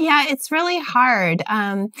 Yeah, it's really hard.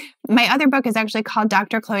 My other book is actually called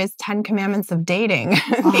Dr. Chloe's 10 Commandments of Dating.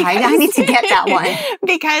 I need to get that one.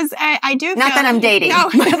 Because I do feel... Not that I'm dating, no.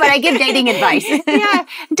 But I give dating advice. Yeah,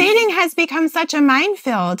 dating has become such a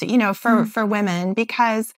minefield, for women,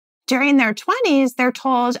 because during their 20s, they're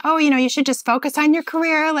told, you should just focus on your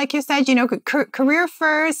career. Like you said, career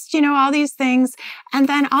first, all these things. And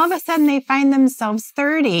then all of a sudden they find themselves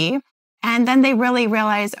 30. And then they really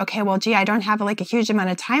realize, okay, well, gee, I don't have a huge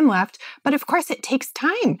amount of time left. But of course, it takes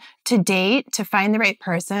time to date, to find the right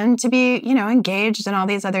person, to be, engaged and all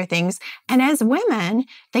these other things. And as women,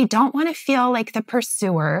 they don't want to feel like the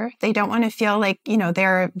pursuer. They don't want to feel like,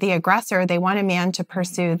 they're the aggressor. They want a man to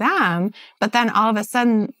pursue them. But then all of a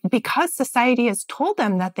sudden, because society has told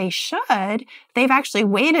them that they should, they've actually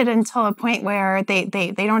waited until a point where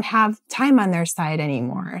they don't have time on their side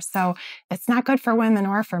anymore. So it's not good for women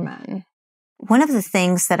or for men. One of the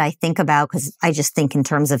things that I think about, because I just think in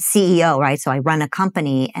terms of CEO, right? So I run a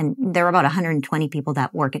company, and there are about 120 people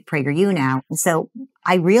that work at PragerU now. And so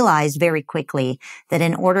I realized very quickly that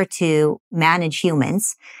in order to manage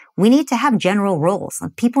humans, we need to have general rules.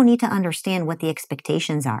 People need to understand what the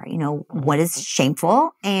expectations are, what is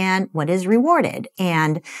shameful and what is rewarded,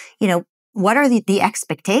 and, what are the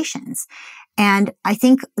expectations. And I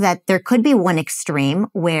think that there could be one extreme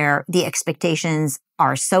where the expectations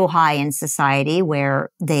are so high in society where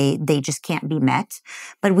they just can't be met.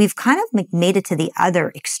 But we've kind of made it to the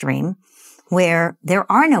other extreme where there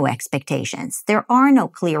are no expectations. There are no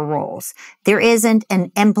clear roles. There isn't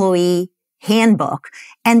an employee handbook.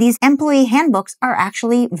 And these employee handbooks are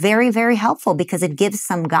actually very, very helpful because it gives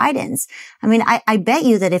some guidance. I mean, I bet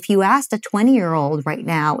you that if you asked a 20-year-old right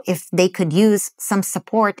now if they could use some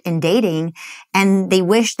support in dating and they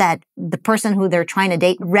wish that the person who they're trying to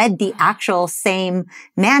date read the actual same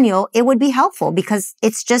manual, it would be helpful because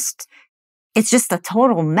it's just a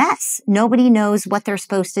total mess. Nobody knows what they're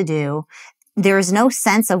supposed to do. There is no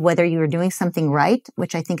sense of whether you're doing something right,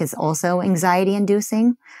 which I think is also anxiety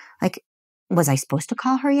inducing. Was I supposed to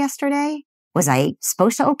call her yesterday? Was I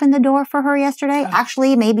supposed to open the door for her yesterday?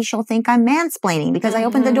 Actually, maybe she'll think I'm mansplaining because I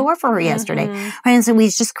opened the door for her yesterday. Right? And so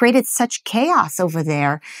we've just created such chaos over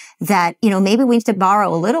there that, maybe we need to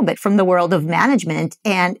borrow a little bit from the world of management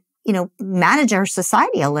and, manage our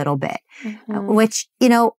society a little bit, which,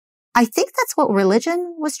 I think that's what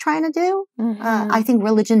religion was trying to do. I think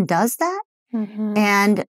religion does that.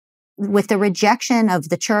 And with the rejection of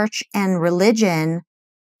the church and religion,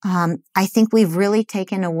 I think we've really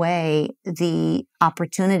taken away the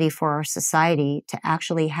opportunity for our society to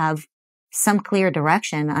actually have some clear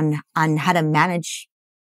direction on how to manage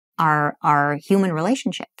our human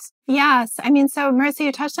relationships. Yes. I mean, so Marissa,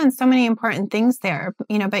 you touched on so many important things there,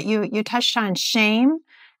 but you touched on shame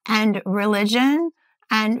and religion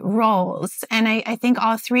and roles. And I think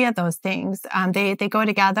all three of those things, they go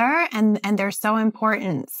together and they're so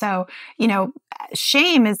important. So,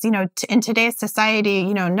 shame is, in today's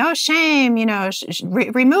society, no shame,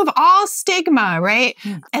 remove all stigma, right?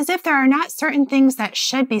 As if there are not certain things that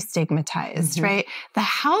should be stigmatized, right? The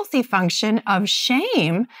healthy function of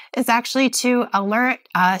shame is actually to alert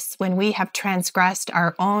us when we have transgressed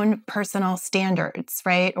our own personal standards,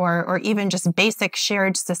 right? Or even just basic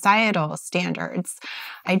shared societal standards.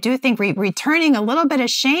 I do think returning a little bit of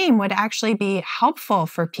shame would actually be helpful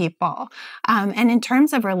for people. And in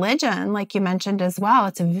terms of religion, like you mentioned as well,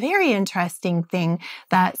 it's a very interesting thing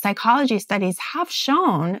that psychology studies have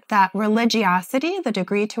shown that religiosity, the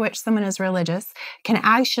degree to which someone is religious, can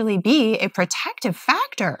actually be a protective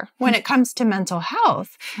factor when it comes to mental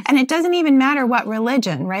health. And it doesn't even matter what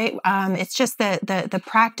religion, right? It's just the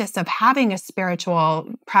practice of having a spiritual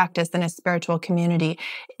practice and a spiritual community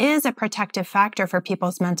is a protective factor for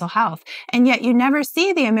people's mental health. And yet you never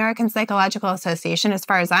see the American Psychological Association, as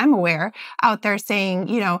far as I'm aware, out there saying,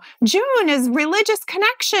 June is Religious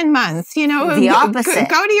Connection Month, the opposite.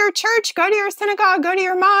 Go to your church, go to your synagogue, go to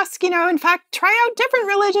your mosque, in fact, try out different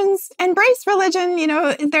religions, embrace religion,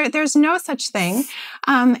 there's no such thing.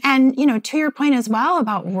 And, to your point as well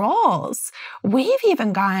about roles, we've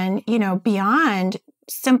even gone, beyond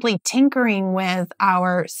simply tinkering with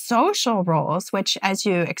our social roles, which, as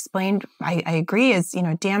you explained, I agree is,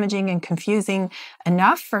 damaging and confusing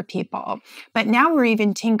enough for people. But now we're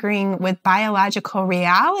even tinkering with biological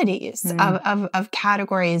realities of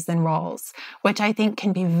categories and roles, which I think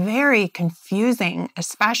can be very confusing,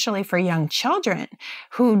 especially for young children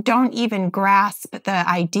who don't even grasp the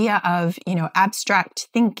idea of, abstract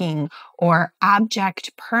thinking or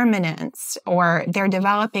object permanence, or they're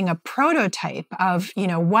developing a prototype of,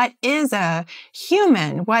 what is a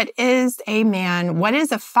human? What is a man? What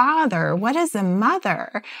is a father? What is a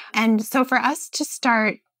mother? And so for us to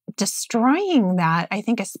start destroying that, I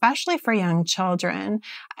think especially for young children,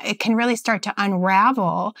 it can really start to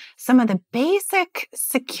unravel some of the basic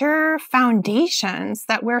secure foundations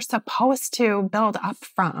that we're supposed to build up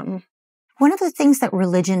from. One of the things that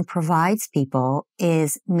religion provides people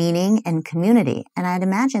is meaning and community. And I'd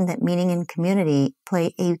imagine that meaning and community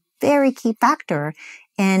play a very key factor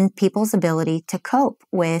in people's ability to cope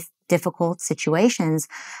with difficult situations.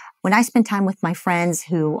 When I spend time with my friends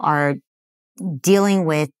who are dealing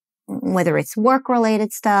with whether it's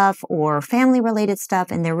work-related stuff or family-related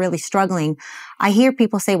stuff, and they're really struggling, I hear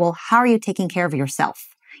people say, well, how are you taking care of yourself?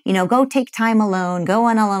 Go take time alone, go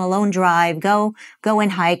on a lone drive, go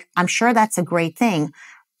and hike. I'm sure that's a great thing.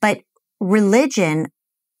 But religion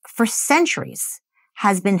for centuries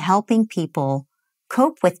has been helping people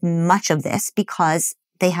cope with much of this because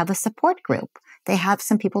they have a support group. They have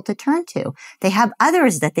some people to turn to. They have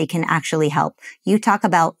others that they can actually help. You talk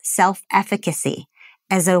about self-efficacy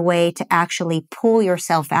as a way to actually pull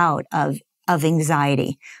yourself out of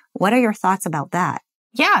anxiety. What are your thoughts about that?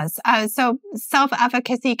 Yes. So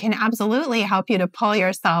self-efficacy can absolutely help you to pull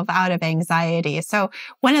yourself out of anxiety. So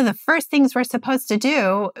one of the first things we're supposed to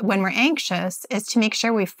do when we're anxious is to make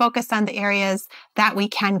sure we focus on the areas that we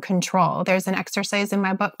can control. There's an exercise in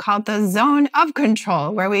my book called the zone of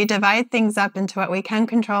control, where we divide things up into what we can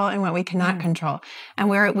control and what we cannot control. And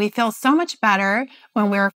we feel so much better when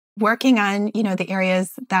we're working on, the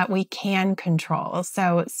areas that we can control.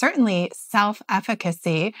 So certainly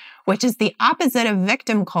self-efficacy, which is the opposite of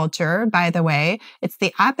victim culture, by the way. It's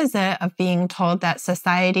the opposite of being told that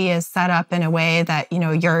society is set up in a way that,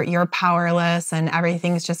 you're powerless and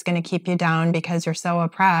everything's just going to keep you down because you're so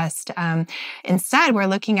oppressed. Instead, we're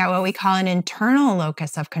looking at what we call an internal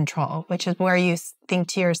locus of control, which is where you think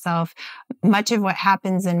to yourself, much of what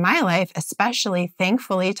happens in my life, especially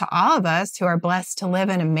thankfully to all of us who are blessed to live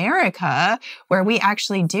in America, where we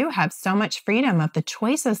actually do have so much freedom of the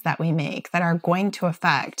choices that we make that are going to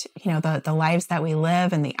affect, the lives that we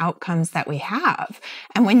live and the outcomes that we have.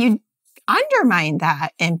 And when you undermine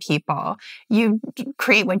that in people, you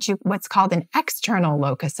create what's called an external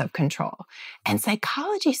locus of control. And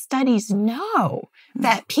psychology studies know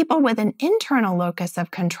that people with an internal locus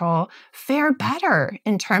of control fare better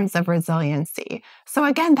in terms of resiliency. So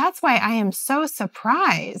again, that's why I am so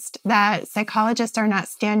surprised that psychologists are not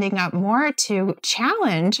standing up more to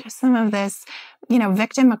challenge some of this,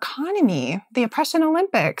 victim economy, the oppression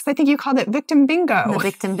Olympics. I think you called it victim bingo. The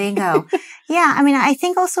victim bingo. Yeah. I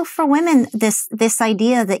think also for women, this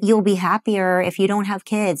idea that you'll be happier if you don't have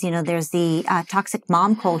kids, there's the toxic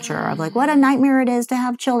mom culture of like, what a nightmare it is to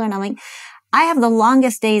have children. I'm like, I have the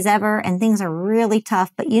longest days ever and things are really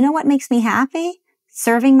tough, but you know what makes me happy?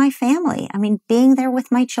 Serving my family. Being there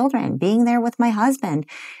with my children, being there with my husband.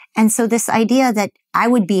 And so this idea that I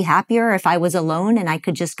would be happier if I was alone and I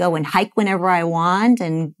could just go and hike whenever I want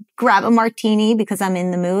and grab a martini because I'm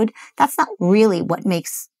in the mood, that's not really what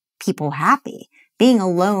makes people happy. Being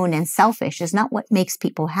alone and selfish is not what makes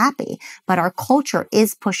people happy, but our culture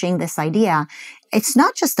is pushing this idea. It's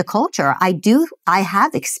not just the culture. I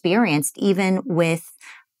have experienced, even with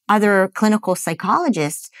other clinical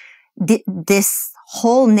psychologists, this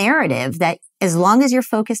whole narrative that as long as you're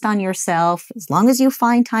focused on yourself, as long as you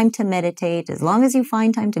find time to meditate, as long as you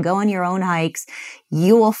find time to go on your own hikes,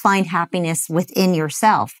 you will find happiness within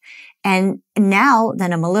yourself. And now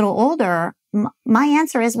that I'm a little older, my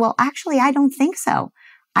answer is, well, actually, I don't think so.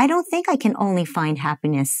 I don't think I can only find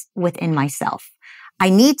happiness within myself. I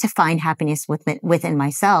need to find happiness within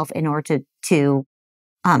myself in order to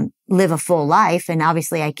live a full life. And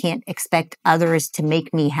obviously, I can't expect others to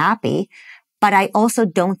make me happy. But I also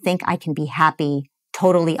don't think I can be happy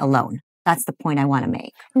totally alone. That's the point I want to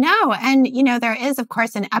make. No. And, there is, of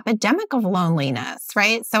course, an epidemic of loneliness,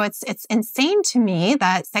 right? So it's insane to me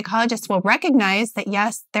that psychologists will recognize that,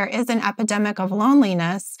 yes, there is an epidemic of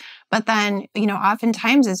loneliness. But then,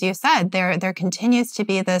 oftentimes, as you said, there continues to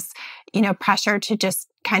be this, pressure to just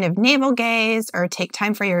kind of navel gaze or take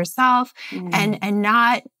time for yourself and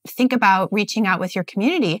not think about reaching out with your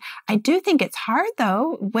community. I do think it's hard,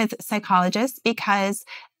 though, with psychologists because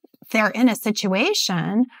they're in a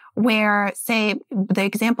situation where, say, the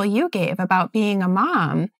example you gave about being a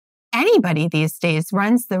mom, anybody these days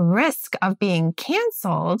runs the risk of being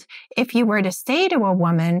canceled if you were to say to a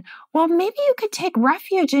woman, well, maybe you could take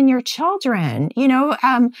refuge in your children,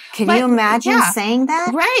 Can you imagine saying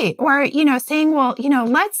that? Right. Or, saying, well,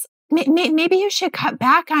 maybe you should cut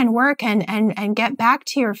back on work and get back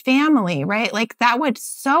to your family, right? Like that would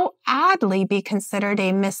so oddly be considered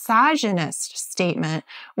a misogynist statement.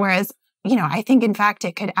 Whereas, I think in fact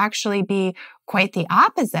it could actually be quite the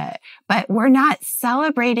opposite. But we're not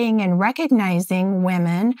celebrating and recognizing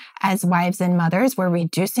women as wives and mothers. We're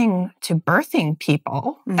reducing to birthing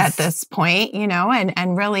people at this point,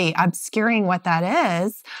 and really obscuring what that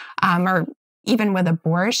is, or even with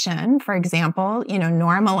abortion, for example,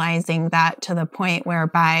 normalizing that to the point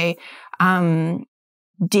whereby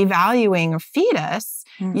devaluing a fetus,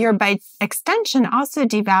 you're by extension also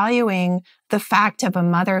devaluing the fact of a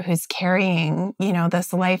mother who's carrying,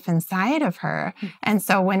 this life inside of her. And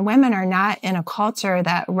so when women are not in a culture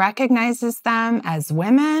that recognizes them as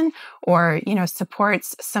women or,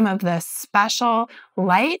 supports some of the special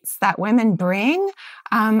lights that women bring,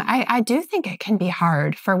 I do think it can be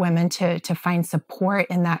hard for women to find support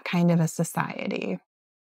in that kind of a society.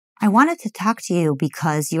 I wanted to talk to you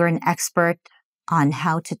because you're an expert on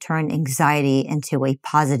how to turn anxiety into a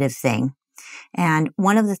positive thing. And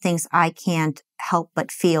one of the things I can't help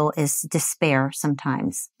but feel is despair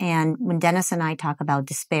sometimes. And when Dennis and I talk about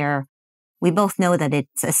despair, we both know that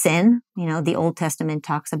it's a sin. The Old Testament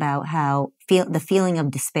talks about how the feeling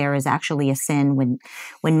of despair is actually a sin.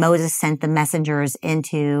 When Moses sent the messengers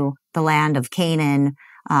into the land of Canaan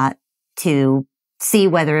to see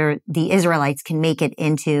whether the Israelites can make it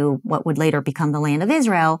into what would later become the land of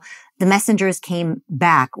Israel, the messengers came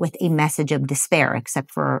back with a message of despair,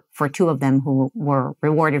 except for two of them who were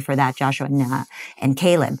rewarded for that, Joshua and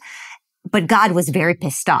Caleb. But God was very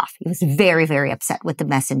pissed off. He was very, very upset with the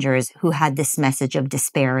messengers who had this message of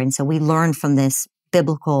despair. And so we learned from this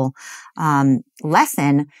biblical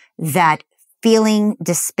lesson that feeling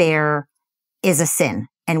despair is a sin.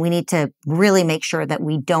 And we need to really make sure that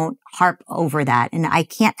we don't harp over that. And I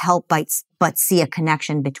can't help but see a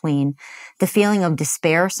connection between the feeling of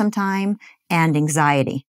despair sometime and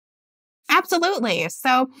anxiety. Absolutely.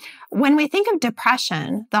 So when we think of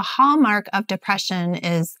depression, the hallmark of depression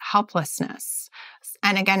is helplessness.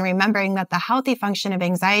 And again, remembering that the healthy function of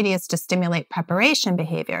anxiety is to stimulate preparation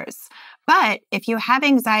behaviors. But if you have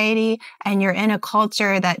anxiety and you're in a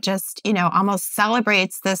culture that just, almost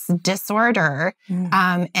celebrates this disorder,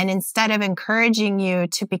 and instead of encouraging you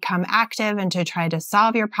to become active and to try to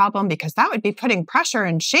solve your problem, because that would be putting pressure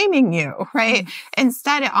and shaming you, right?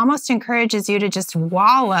 Instead, it almost encourages you to just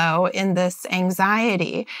wallow in this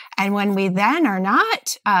anxiety. And when we then are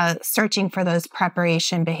not searching for those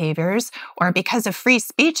preparation behaviors, or because of free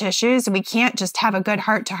speech issues, we can't just have a good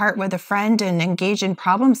heart-to-heart with a friend and engage in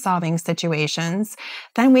problem-solving situations,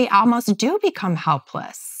 then we almost do become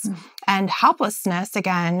helpless. And helplessness,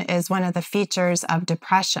 again, is one of the features of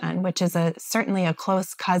depression, which is certainly a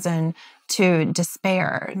close cousin to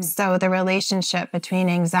despair. So the relationship between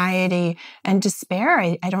anxiety and despair,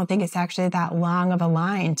 I don't think it's actually that long of a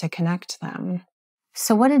line to connect them.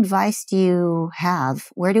 So what advice do you have?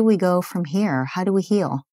 Where do we go from here? How do we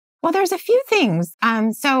heal? Well, there's a few things.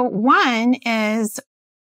 So one is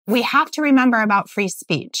we have to remember about free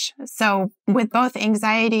speech. So with both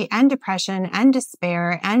anxiety and depression and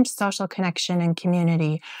despair and social connection and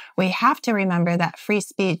community, we have to remember that free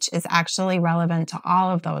speech is actually relevant to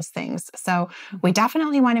all of those things. So we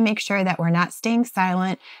definitely want to make sure that we're not staying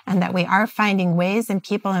silent and that we are finding ways and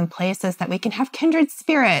people and places that we can have kindred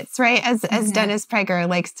spirits, right? As Dennis Prager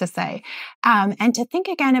likes to say. And to think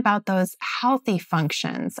again about those healthy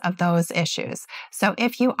functions of those issues. So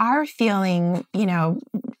if you are feeling,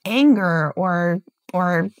 anger or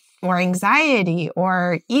anxiety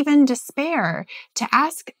or even despair, to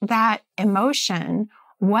ask that emotion,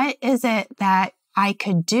 what is it that I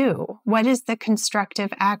could do? What is the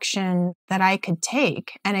constructive action that I could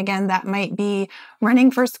take? And again, that might be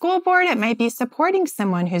running for school board. It might be supporting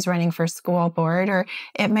someone who's running for school board, or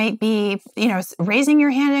it might be, raising your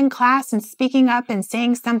hand in class and speaking up and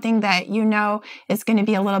saying something that is going to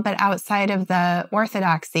be a little bit outside of the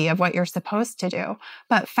orthodoxy of what you're supposed to do.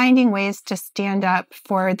 But finding ways to stand up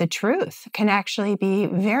for the truth can actually be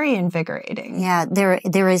very invigorating. Yeah,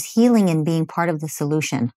 there is healing in being part of the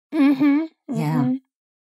solution. Mm-hmm. Yeah. Mm-hmm.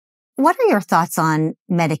 What are your thoughts on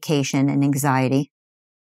medication and anxiety?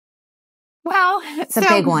 Well, it's a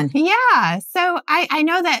big one. Yeah. So I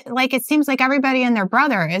know that it seems like everybody and their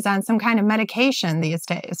brother is on some kind of medication these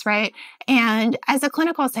days, right? And as a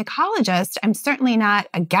clinical psychologist, I'm certainly not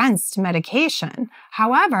against medication.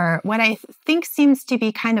 However, what I think seems to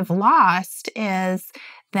be kind of lost is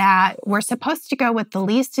that we're supposed to go with the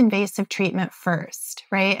least invasive treatment first,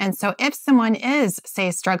 right? And so if someone is, say,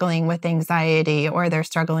 struggling with anxiety or they're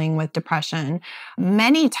struggling with depression,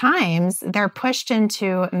 many times they're pushed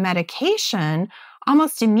into medication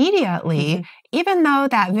almost immediately, even though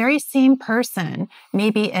that very same person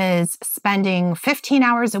maybe is spending 15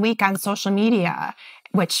 hours a week on social media,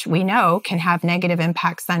 which we know can have negative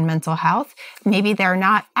impacts on mental health. Maybe they're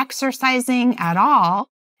not exercising at all,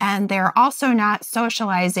 and they're also not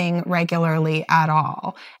socializing regularly at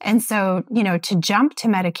all. And so, to jump to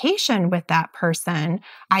medication with that person,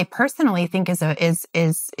 I personally think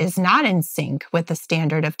is not in sync with the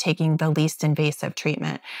standard of taking the least invasive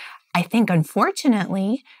treatment. I think,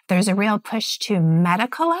 unfortunately, there's a real push to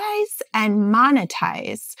medicalize and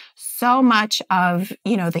monetize so much of,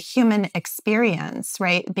 the human experience,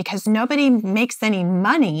 right? Because nobody makes any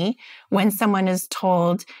money when someone is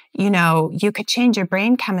told, you could change your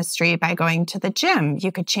brain chemistry by going to the gym.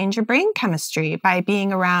 You could change your brain chemistry by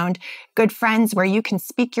being around good friends where you can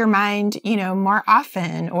speak your mind, more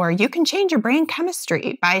often, or you can change your brain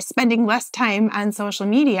chemistry by spending less time on social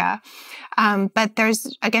media. But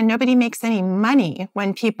there's, again, nobody makes any money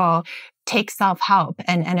when people take self-help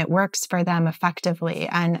and it works for them effectively.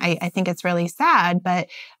 And I think it's really sad, but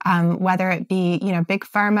whether it be, big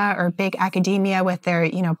pharma or big academia with their,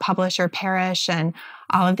 publish or perish and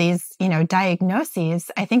all of these,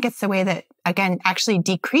 diagnoses, I think it's the way that, again, actually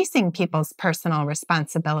decreasing people's personal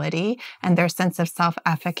responsibility and their sense of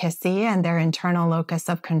self-efficacy and their internal locus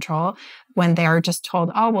of control when they're just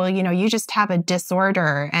told, oh, well, you just have a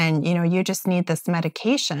disorder and, you just need this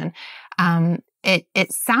medication.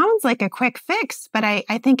 It sounds like a quick fix, but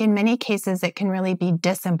I think in many cases it can really be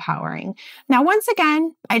disempowering. Now, once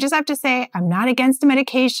again, I just have to say I'm not against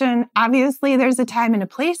medication. Obviously, there's a time and a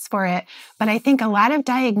place for it, but I think a lot of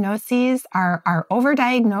diagnoses are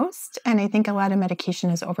overdiagnosed, and I think a lot of medication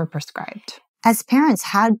is overprescribed. As parents,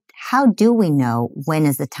 how do we know when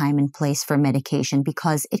is the time and place for medication?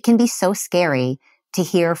 Because it can be so scary to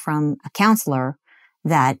hear from a counselor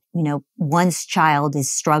that, one's child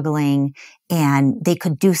is struggling and they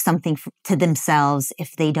could do something to themselves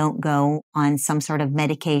if they don't go on some sort of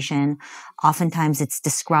medication. Oftentimes it's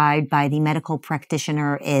described by the medical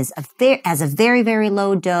practitioner as a very, very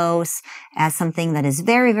low dose, as something that is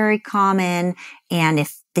very, very common. And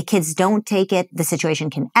if the kids don't take it, the situation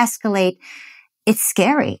can escalate. It's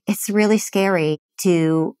scary. It's really scary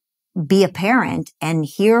to be a parent and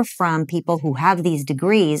hear from people who have these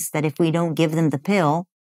degrees that if we don't give them the pill,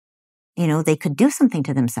 they could do something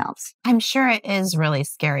to themselves. I'm sure it is really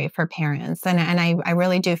scary for parents. And I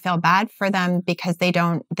really do feel bad for them because they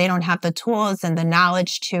don't have the tools and the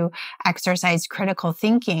knowledge to exercise critical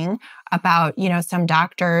thinking about, some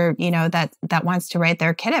doctor, that wants to write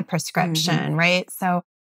their kid a prescription, right? So,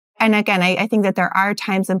 and again, I think that there are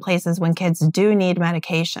times and places when kids do need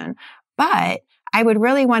medication, but I would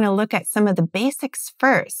really want to look at some of the basics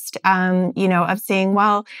first, of saying,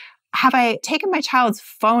 well, have I taken my child's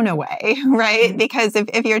phone away, right? Because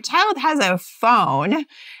if your child has a phone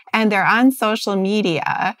and they're on social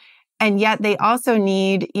media, and yet they also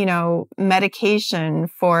need, medication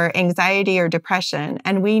for anxiety or depression,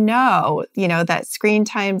 and we know, that screen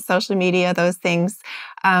time, social media, those things,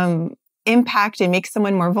 impact and make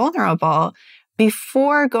someone more vulnerable,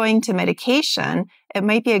 before going to medication, it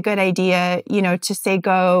might be a good idea, to say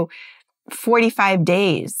go 45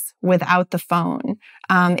 days without the phone.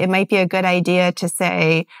 It might be a good idea to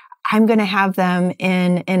say, I'm going to have them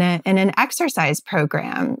in an exercise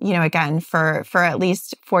program, again, for at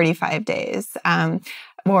least 45 days.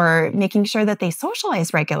 Or making sure that they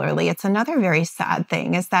socialize regularly. It's another very sad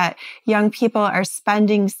thing, is that young people are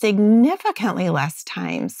spending significantly less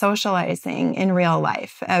time socializing in real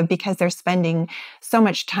life because they're spending so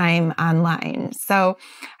much time online. So,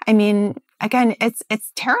 I mean, again,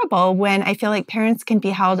 it's terrible when I feel like parents can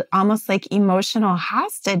be held almost like emotional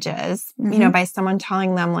hostages, by someone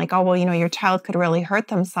telling them like, oh, well, your child could really hurt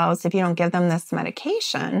themselves if you don't give them this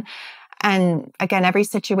medication. And again, every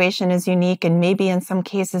situation is unique, and maybe in some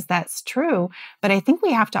cases that's true. But I think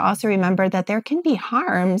we have to also remember that there can be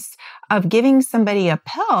harms of giving somebody a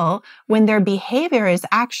pill when their behavior is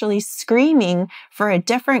actually screaming for a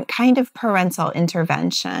different kind of parental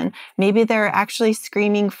intervention. Maybe they're actually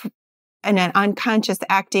screaming in an unconscious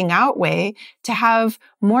acting out way to have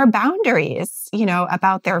more boundaries,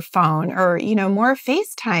 about their phone, or, more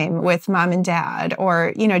FaceTime with mom and dad,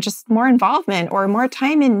 or, just more involvement or more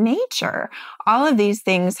time in nature. All of these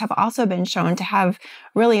things have also been shown to have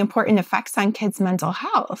really important effects on kids' mental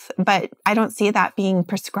health, but I don't see that being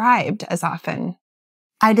prescribed as often.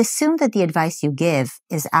 I'd assume that the advice you give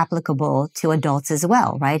is applicable to adults as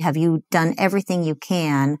well, right? Have you done everything you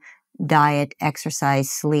can, diet, exercise,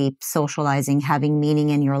 sleep, socializing, having meaning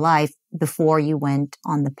in your life before you went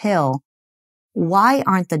on the pill? Why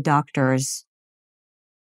aren't the doctors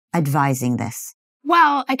advising this?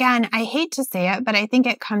 Well, again, I hate to say it, but I think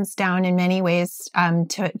it comes down in many ways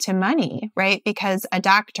to money, right? Because a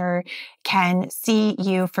doctor can see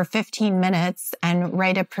you for 15 minutes and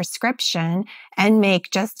write a prescription and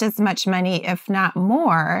make just as much money, if not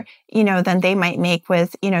more, than they might make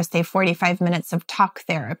with, say 45 minutes of talk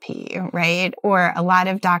therapy, right? Or a lot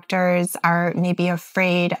of doctors are maybe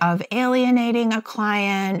afraid of alienating a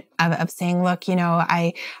client, of saying, look,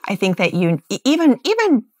 I think that you even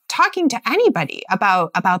talking to anybody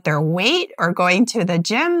about their weight or going to the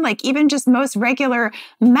gym, like even just most regular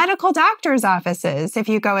medical doctor's offices. If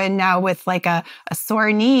you go in now with like a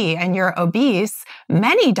sore knee and you're obese,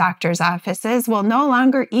 many doctor's offices will no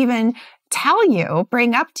longer even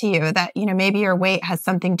bring up to you that, maybe your weight has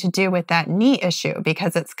something to do with that knee issue,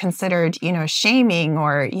 because it's considered, shaming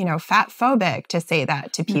or, fat phobic to say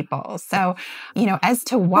that to people. So, as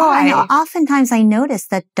to why. Well, and oftentimes I notice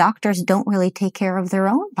that doctors don't really take care of their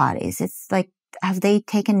own bodies. It's like, have they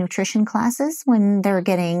taken nutrition classes when they're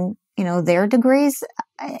getting, their degrees?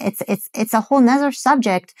 It's a whole nother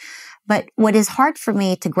subject. But what is hard for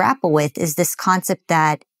me to grapple with is this concept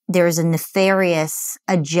that there's a nefarious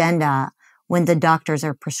agenda when the doctors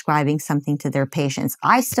are prescribing something to their patients.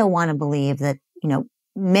 I still want to believe that,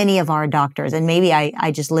 many of our doctors, and maybe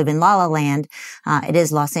I just live in La La Land. It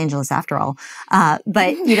is Los Angeles after all.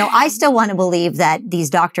 But, I still want to believe that these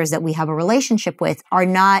doctors that we have a relationship with are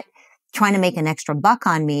not trying to make an extra buck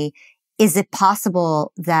on me. Is it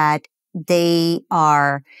possible that they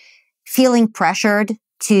are feeling pressured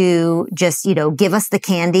to just, give us the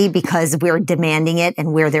candy because we're demanding it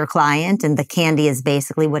and we're their client, and the candy is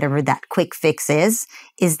basically whatever that quick fix is?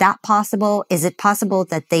 Is that possible? Is it possible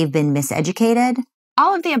that they've been miseducated?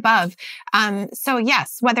 All of the above. So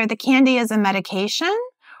yes, whether the candy is a medication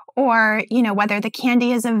or, whether the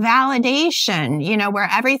candy is a validation, where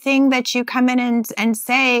everything that you come in and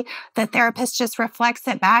say, the therapist just reflects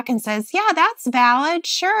it back and says, yeah, that's valid.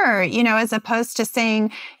 Sure. As opposed to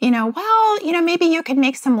saying, well, maybe you could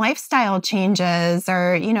make some lifestyle changes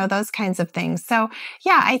or, those kinds of things. So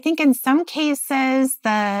yeah, I think in some cases,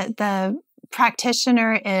 the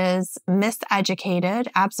practitioner is miseducated.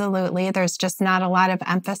 Absolutely. There's just not a lot of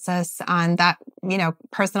emphasis on that,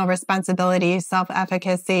 personal responsibility,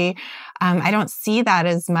 self-efficacy. I don't see that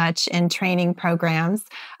as much in training programs.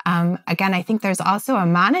 Again, I think there's also a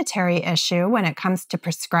monetary issue when it comes to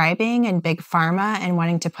prescribing and big pharma and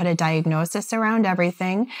wanting to put a diagnosis around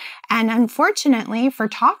everything. And unfortunately, for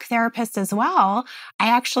talk therapists as well, I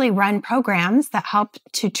actually run programs that help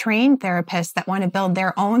to train therapists that want to build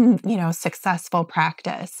their own, successful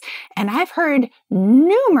practice. And I've heard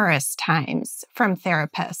numerous times from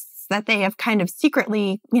therapists that they have kind of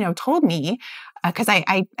secretly, told me, because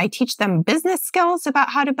I teach them business skills about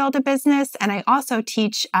how to build a business. And I also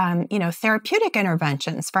teach, therapeutic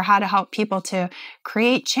interventions for how to help people to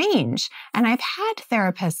create change. And I've had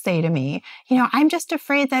therapists say to me, I'm just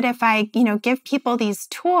afraid that if I, give people these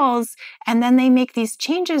tools and then they make these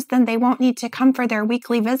changes, then they won't need to come for their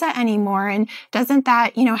weekly visit anymore. And doesn't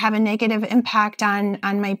that, have a negative impact on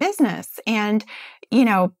my business? And,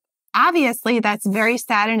 obviously that's very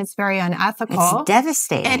sad and it's very unethical. It's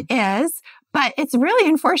devastating. It is. But it's really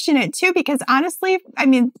unfortunate too, because honestly,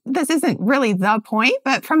 this isn't really the point,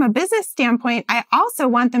 but from a business standpoint, I also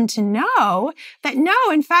want them to know that no,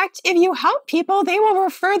 in fact, if you help people, they will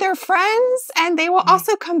refer their friends and they will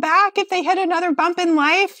also come back if they hit another bump in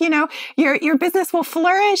life. Your business will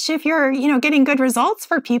flourish if you're, getting good results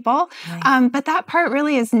for people. Right. But that part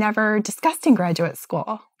really is never discussed in graduate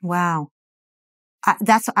school. Wow.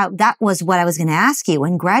 That was what I was going to ask you.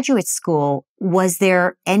 In graduate school, was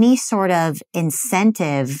there any sort of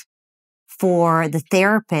incentive for the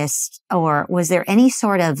therapist, or was there any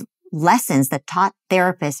sort of lessons that taught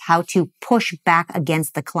therapists how to push back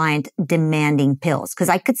against the client demanding pills? Because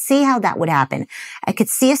I could see how that would happen. I could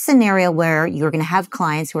see a scenario where you're going to have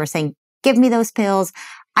clients who are saying, give me those pills.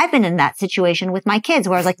 I've been in that situation with my kids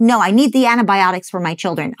where I was like, no, I need the antibiotics for my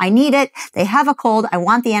children. I need it. They have a cold. I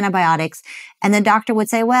want the antibiotics. And the doctor would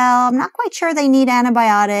say, well, I'm not quite sure they need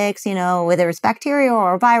antibiotics, whether it's bacteria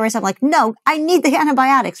or a virus. I'm like, no, I need the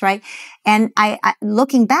antibiotics, right? And I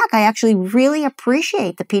looking back, I actually really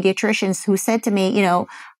appreciate the pediatricians who said to me,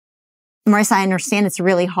 Marissa, I understand it's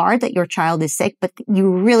really hard that your child is sick, but you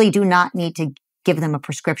really do not need to give them a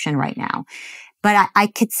prescription right now. But I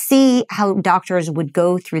could see how doctors would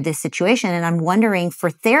go through this situation. And I'm wondering for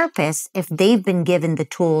therapists, if they've been given the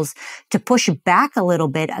tools to push back a little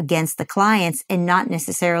bit against the clients and not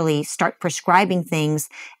necessarily start prescribing things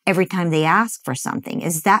every time they ask for something.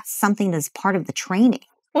 Is that something that's part of the training?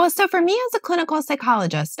 Well, so for me as a clinical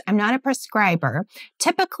psychologist, I'm not a prescriber.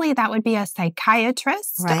 Typically, that would be a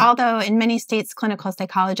psychiatrist, right. Although in many states, clinical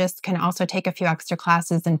psychologists can also take a few extra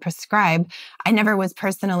classes and prescribe. I never was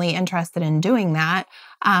personally interested in doing that,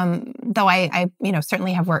 though I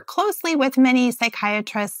certainly have worked closely with many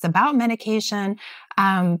psychiatrists about medication.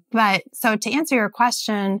 But so to answer your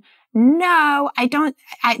question, no, I don't.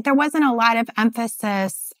 There wasn't a lot of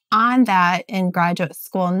emphasis on that in graduate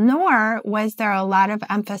school, nor was there a lot of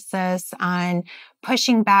emphasis on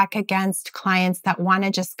pushing back against clients that want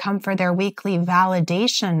to just come for their weekly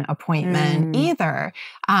validation appointment either.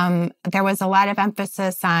 There was a lot of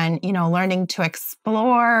emphasis on, learning to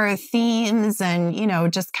explore themes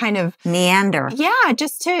and, just kind of meander. Yeah,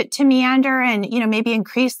 just to meander and, maybe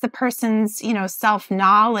increase the person's,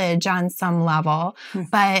 self-knowledge on some level.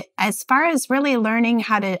 But as far as really learning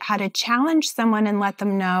how to challenge someone and let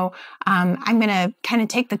them know, I'm going to kind of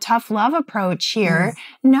take the tough love approach here.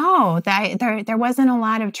 No, there wasn't a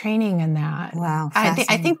lot of training in that. Wow.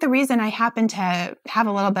 I think the reason I happen to have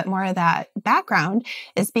a little bit more of that background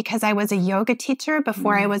is because I was a yoga teacher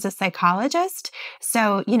before I was a psychologist.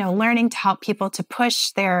 So, learning to help people to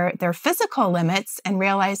push their physical limits and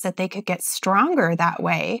realize that they could get stronger that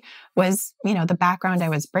way was, the background I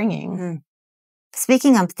was bringing.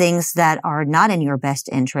 Speaking of things that are not in your best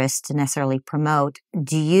interest to necessarily promote,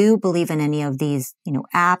 do you believe in any of these,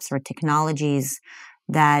 apps or technologies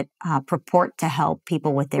that purport to help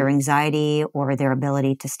people with their anxiety or their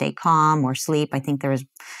ability to stay calm or sleep? I think there's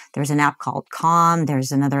an app called Calm.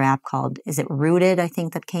 There's another app called, is it Rooted, I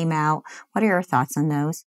think, that came out. What are your thoughts on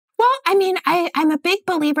those? Well, I'm a big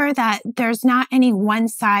believer that there's not any one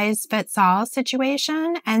size fits all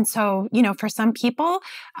situation. And so, for some people,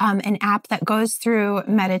 an app that goes through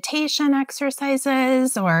meditation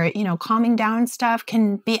exercises or, calming down stuff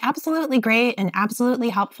can be absolutely great and absolutely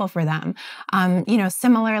helpful for them.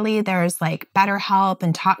 Similarly, there's like BetterHelp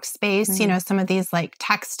and Talkspace, some of these like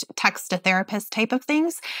text to therapist type of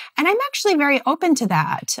things. And I'm actually very open to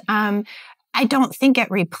that. I don't think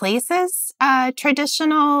it replaces a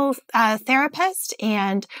traditional therapist.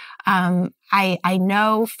 And I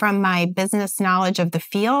know from my business knowledge of the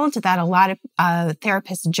field that a lot of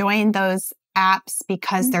therapists join those apps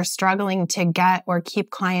because they're struggling to get or keep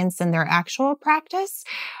clients in their actual practice.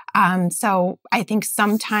 So I think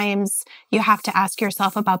sometimes you have to ask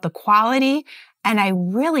yourself about the quality. And I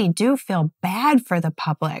really do feel bad for the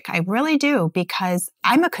public. I really do, because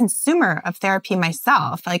I'm a consumer of therapy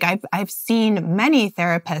myself. Like I've seen many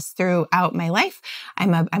therapists throughout my life.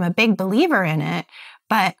 I'm a big believer in it,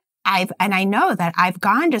 but I know that I've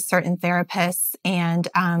gone to certain therapists, and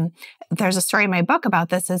there's a story in my book about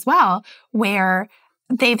this as well, where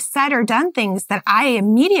they've said or done things that I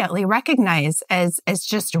immediately recognize as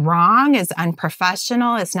just wrong, as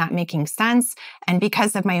unprofessional, as not making sense. And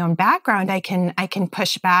because of my own background, I can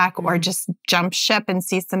push back or just jump ship and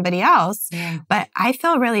see somebody else. Yeah. But I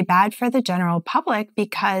feel really bad for the general public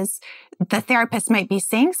because the therapist might be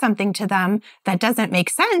saying something to them that doesn't make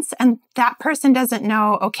sense. And that person doesn't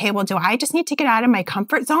know, okay, well, do I just need to get out of my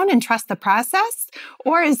comfort zone and trust the process?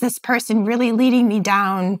 Or is this person really leading me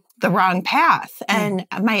down the wrong path? And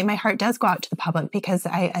my heart does go out to the public because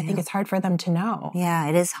I think it's hard for them to know. Yeah,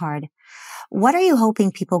 it is hard. What are you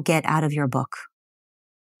hoping people get out of your book?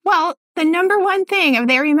 Well, the number one thing, if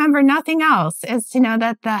they remember nothing else, is to know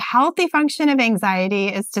that the healthy function of anxiety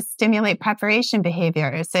is to stimulate preparation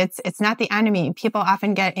behaviors. It's not the enemy. People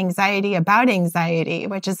often get anxiety about anxiety,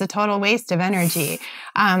 which is a total waste of energy.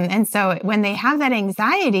 And so when they have that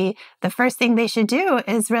anxiety, the first thing they should do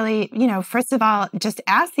is really, first of all, just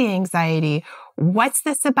ask the anxiety, what's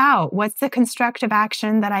this about? What's the constructive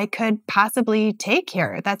action that I could possibly take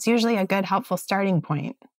here? That's usually a good, helpful starting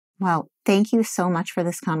point. Well, thank you so much for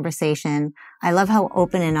this conversation. I love how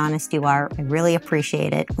open and honest you are. I really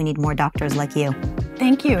appreciate it. We need more doctors like you.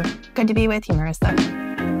 Thank you. Good to be with you, Marissa.